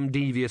long-term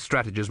devious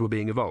strategies were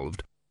being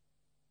evolved.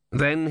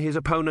 Then his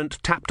opponent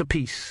tapped a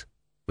piece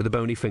with a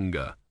bony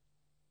finger.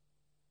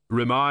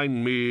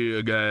 "Remind me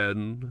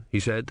again," he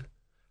said,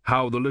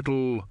 "how the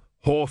little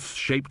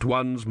horse-shaped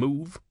ones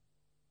move."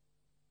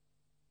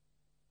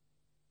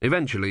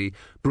 Eventually,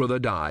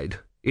 Brutha died,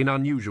 in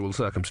unusual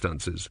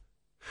circumstances.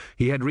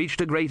 He had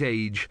reached a great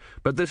age,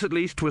 but this at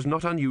least was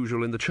not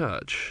unusual in the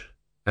church.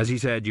 As he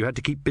said, you had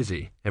to keep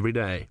busy every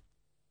day.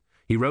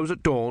 He rose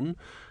at dawn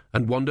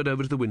and wandered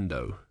over to the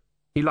window.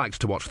 He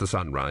liked to watch the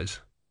sunrise.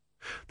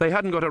 They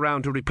hadn't got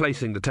around to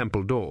replacing the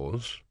temple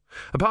doors.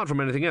 Apart from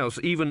anything else,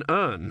 even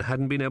Ern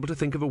hadn't been able to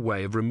think of a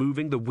way of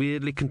removing the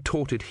weirdly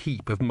contorted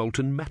heap of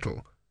molten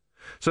metal.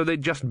 so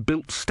they'd just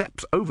built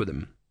steps over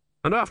them,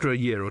 and after a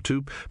year or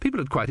two people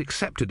had quite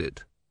accepted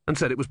it, and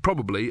said it was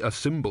probably a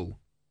symbol.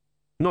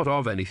 Not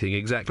of anything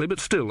exactly, but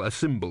still a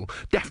symbol,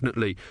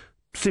 definitely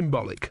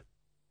symbolic.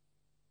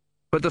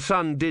 But the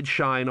sun did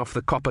shine off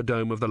the copper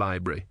dome of the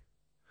library.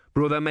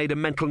 Brutha made a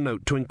mental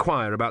note to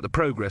inquire about the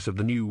progress of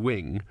the new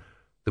wing.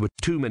 There were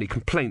too many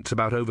complaints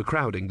about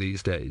overcrowding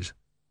these days.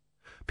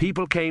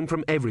 People came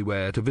from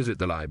everywhere to visit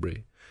the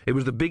library. It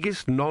was the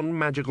biggest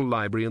non-magical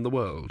library in the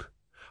world.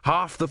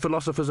 Half the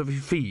philosophers of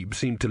Ephebe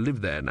seemed to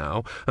live there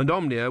now, and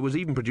Omnia was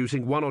even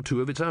producing one or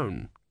two of its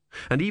own.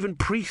 And even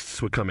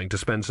priests were coming to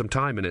spend some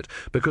time in it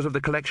because of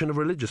the collection of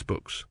religious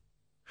books.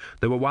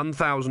 There were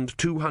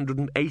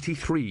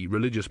 1,283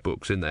 religious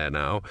books in there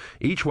now,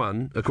 each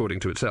one, according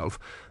to itself,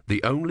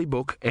 the only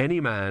book any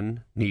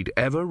man need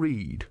ever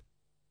read.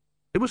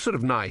 It was sort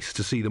of nice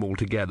to see them all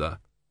together.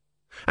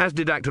 As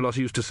Didactylos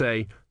used to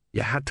say,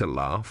 you had to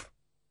laugh.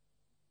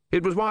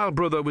 It was while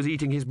Brutha was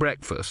eating his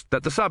breakfast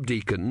that the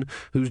subdeacon,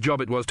 whose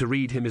job it was to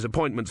read him his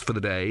appointments for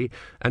the day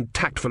and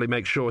tactfully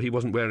make sure he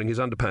wasn't wearing his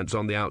underpants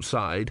on the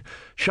outside,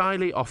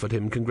 shyly offered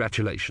him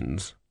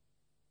congratulations.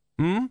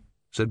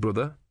 Said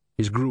Brutha,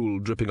 his gruel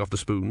dripping off the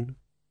spoon.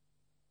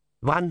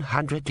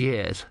 100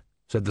 years,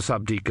 said the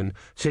subdeacon,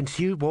 since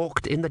you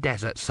walked in the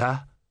desert,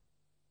 sir.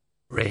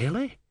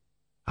 Really?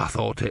 I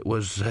thought it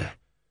was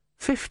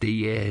 50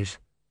 years.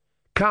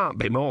 Can't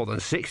be more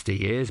than 60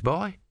 years,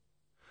 boy.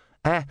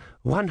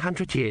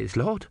 100 years,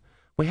 Lord.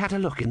 We had a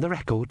look in the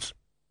records.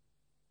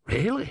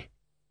 Really?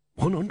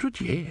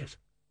 100 years?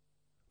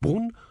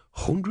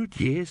 100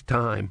 years'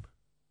 time.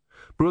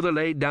 Brutha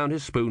laid down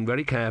his spoon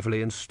very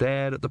carefully and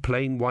stared at the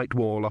plain white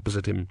wall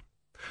opposite him.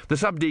 The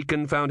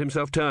subdeacon found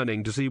himself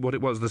turning to see what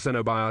it was the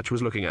Cenobiarch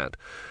was looking at,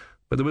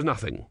 but there was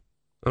nothing,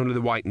 only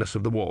the whiteness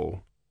of the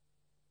wall.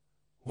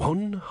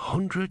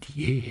 100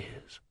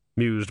 years,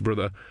 mused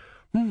Brutha.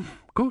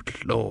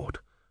 Good Lord,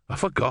 I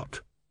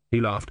forgot. He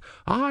laughed.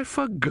 I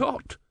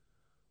forgot.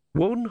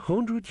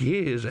 100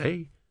 years,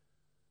 eh?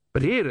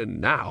 But here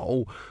and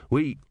now,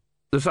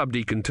 The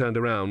subdeacon turned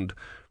around.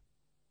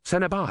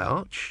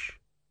 Cenobiarch?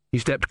 He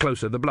stepped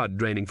closer, the blood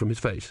draining from his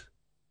face.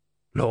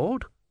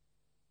 Lord?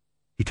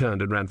 He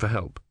turned and ran for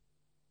help.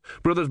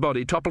 Brutha's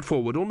body toppled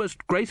forward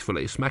almost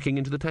gracefully, smacking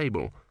into the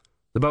table.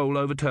 The bowl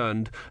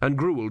overturned, and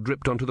gruel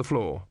dripped onto the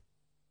floor.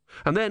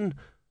 And then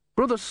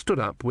Brutha stood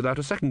up without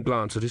a second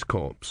glance at his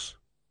corpse.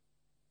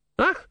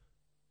 I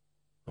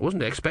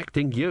wasn't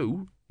expecting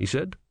you, he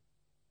said.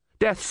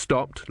 Death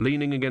stopped,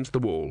 leaning against the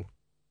wall.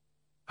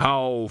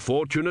 How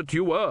fortunate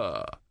you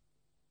were!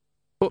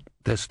 But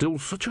there's still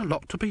such a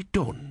lot to be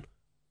done.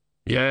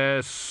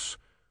 Yes,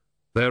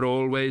 there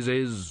always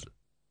is.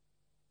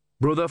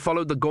 Brutha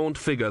followed the gaunt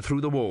figure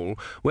through the wall,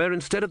 where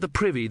instead of the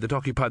privy that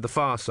occupied the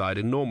far side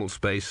in normal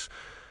space,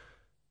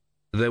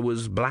 there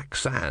was black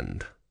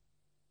sand.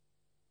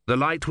 The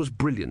light was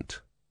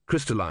brilliant,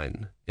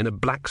 crystalline, in a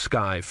black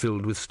sky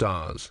filled with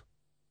stars.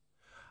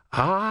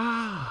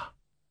 Ah,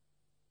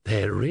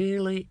 there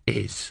really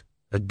is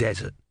a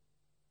desert.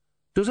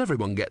 Does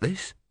everyone get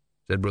this?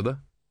 Said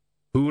Brutha.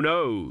 Who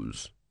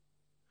knows?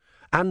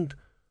 And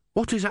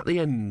what is at the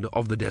end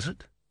of the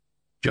desert?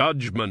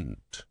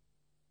 Judgment.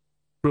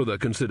 Brutha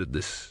considered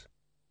this.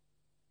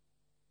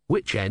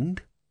 Which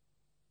end?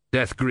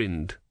 Death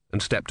grinned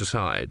and stepped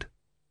aside.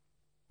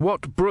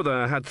 What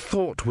Brutha had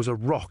thought was a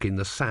rock in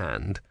the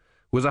sand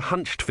was a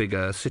hunched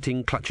figure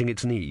sitting clutching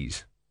its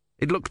knees.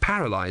 It looked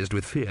paralysed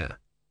with fear.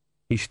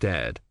 He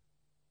stared.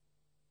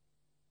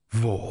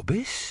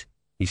 Vorbis?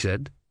 He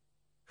said.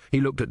 He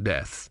looked at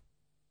Death.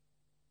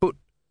 But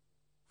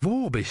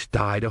Vorbis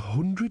died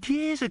 100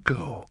 years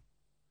ago.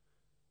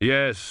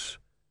 Yes,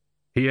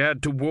 he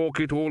had to walk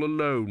it all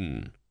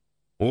alone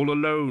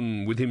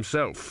with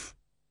himself,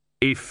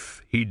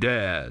 if he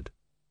dared.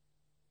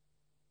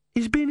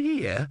 He's been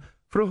here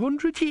for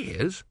 100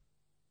 years?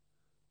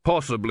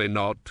 Possibly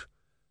not.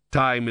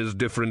 Time is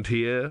different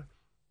here.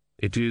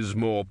 It is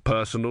more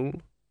personal.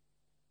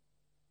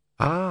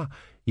 Ah,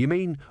 you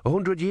mean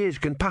 100 years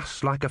can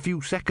pass like a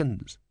few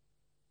seconds?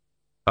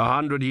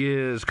 100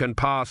 years can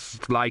pass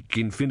like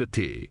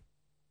infinity.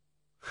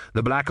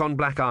 The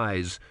black-on-black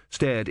eyes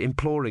stared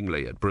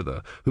imploringly at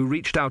Brutha, who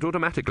reached out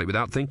automatically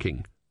without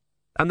thinking,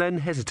 and then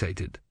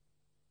hesitated.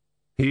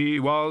 He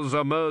was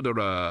a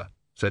murderer,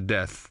 said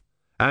Death,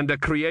 and a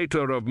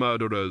creator of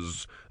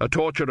murderers, a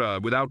torturer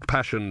without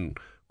passion,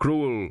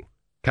 cruel,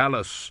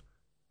 callous,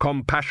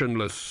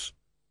 compassionless.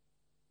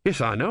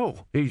 Yes, I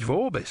know, he's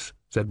Vorbis,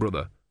 said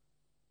Brutha.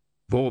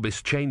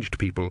 Vorbis changed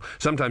people.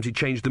 Sometimes he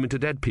changed them into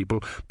dead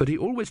people, but he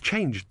always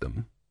changed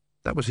them.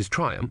 That was his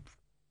triumph.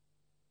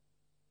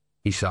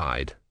 He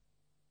sighed.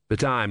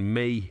 But I'm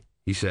me,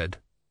 he said.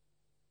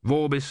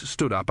 Vorbis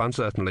stood up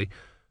uncertainly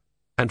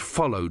and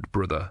followed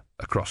Brutha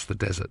across the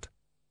desert.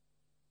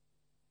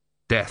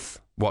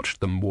 Death watched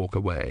them walk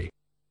away.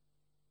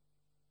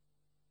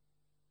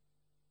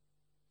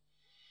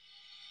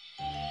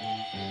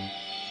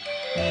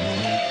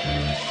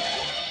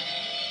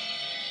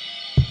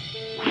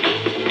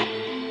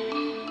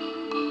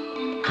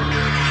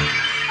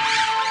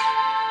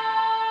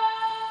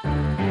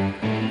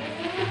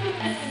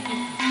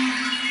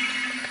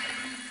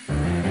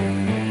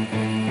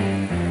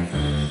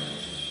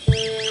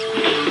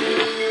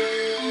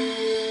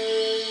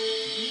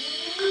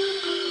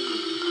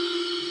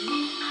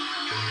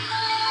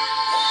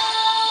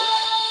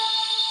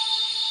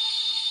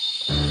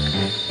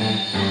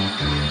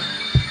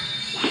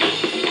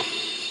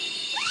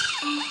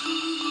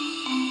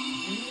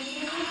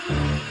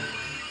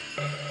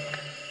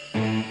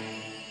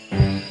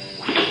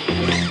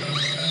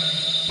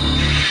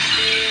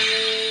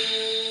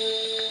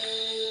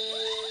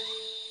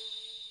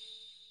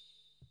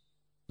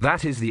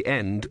 That is the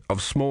end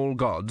of Small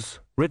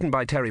Gods, written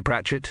by Terry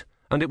Pratchett,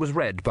 and it was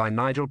read by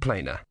Nigel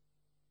Planer.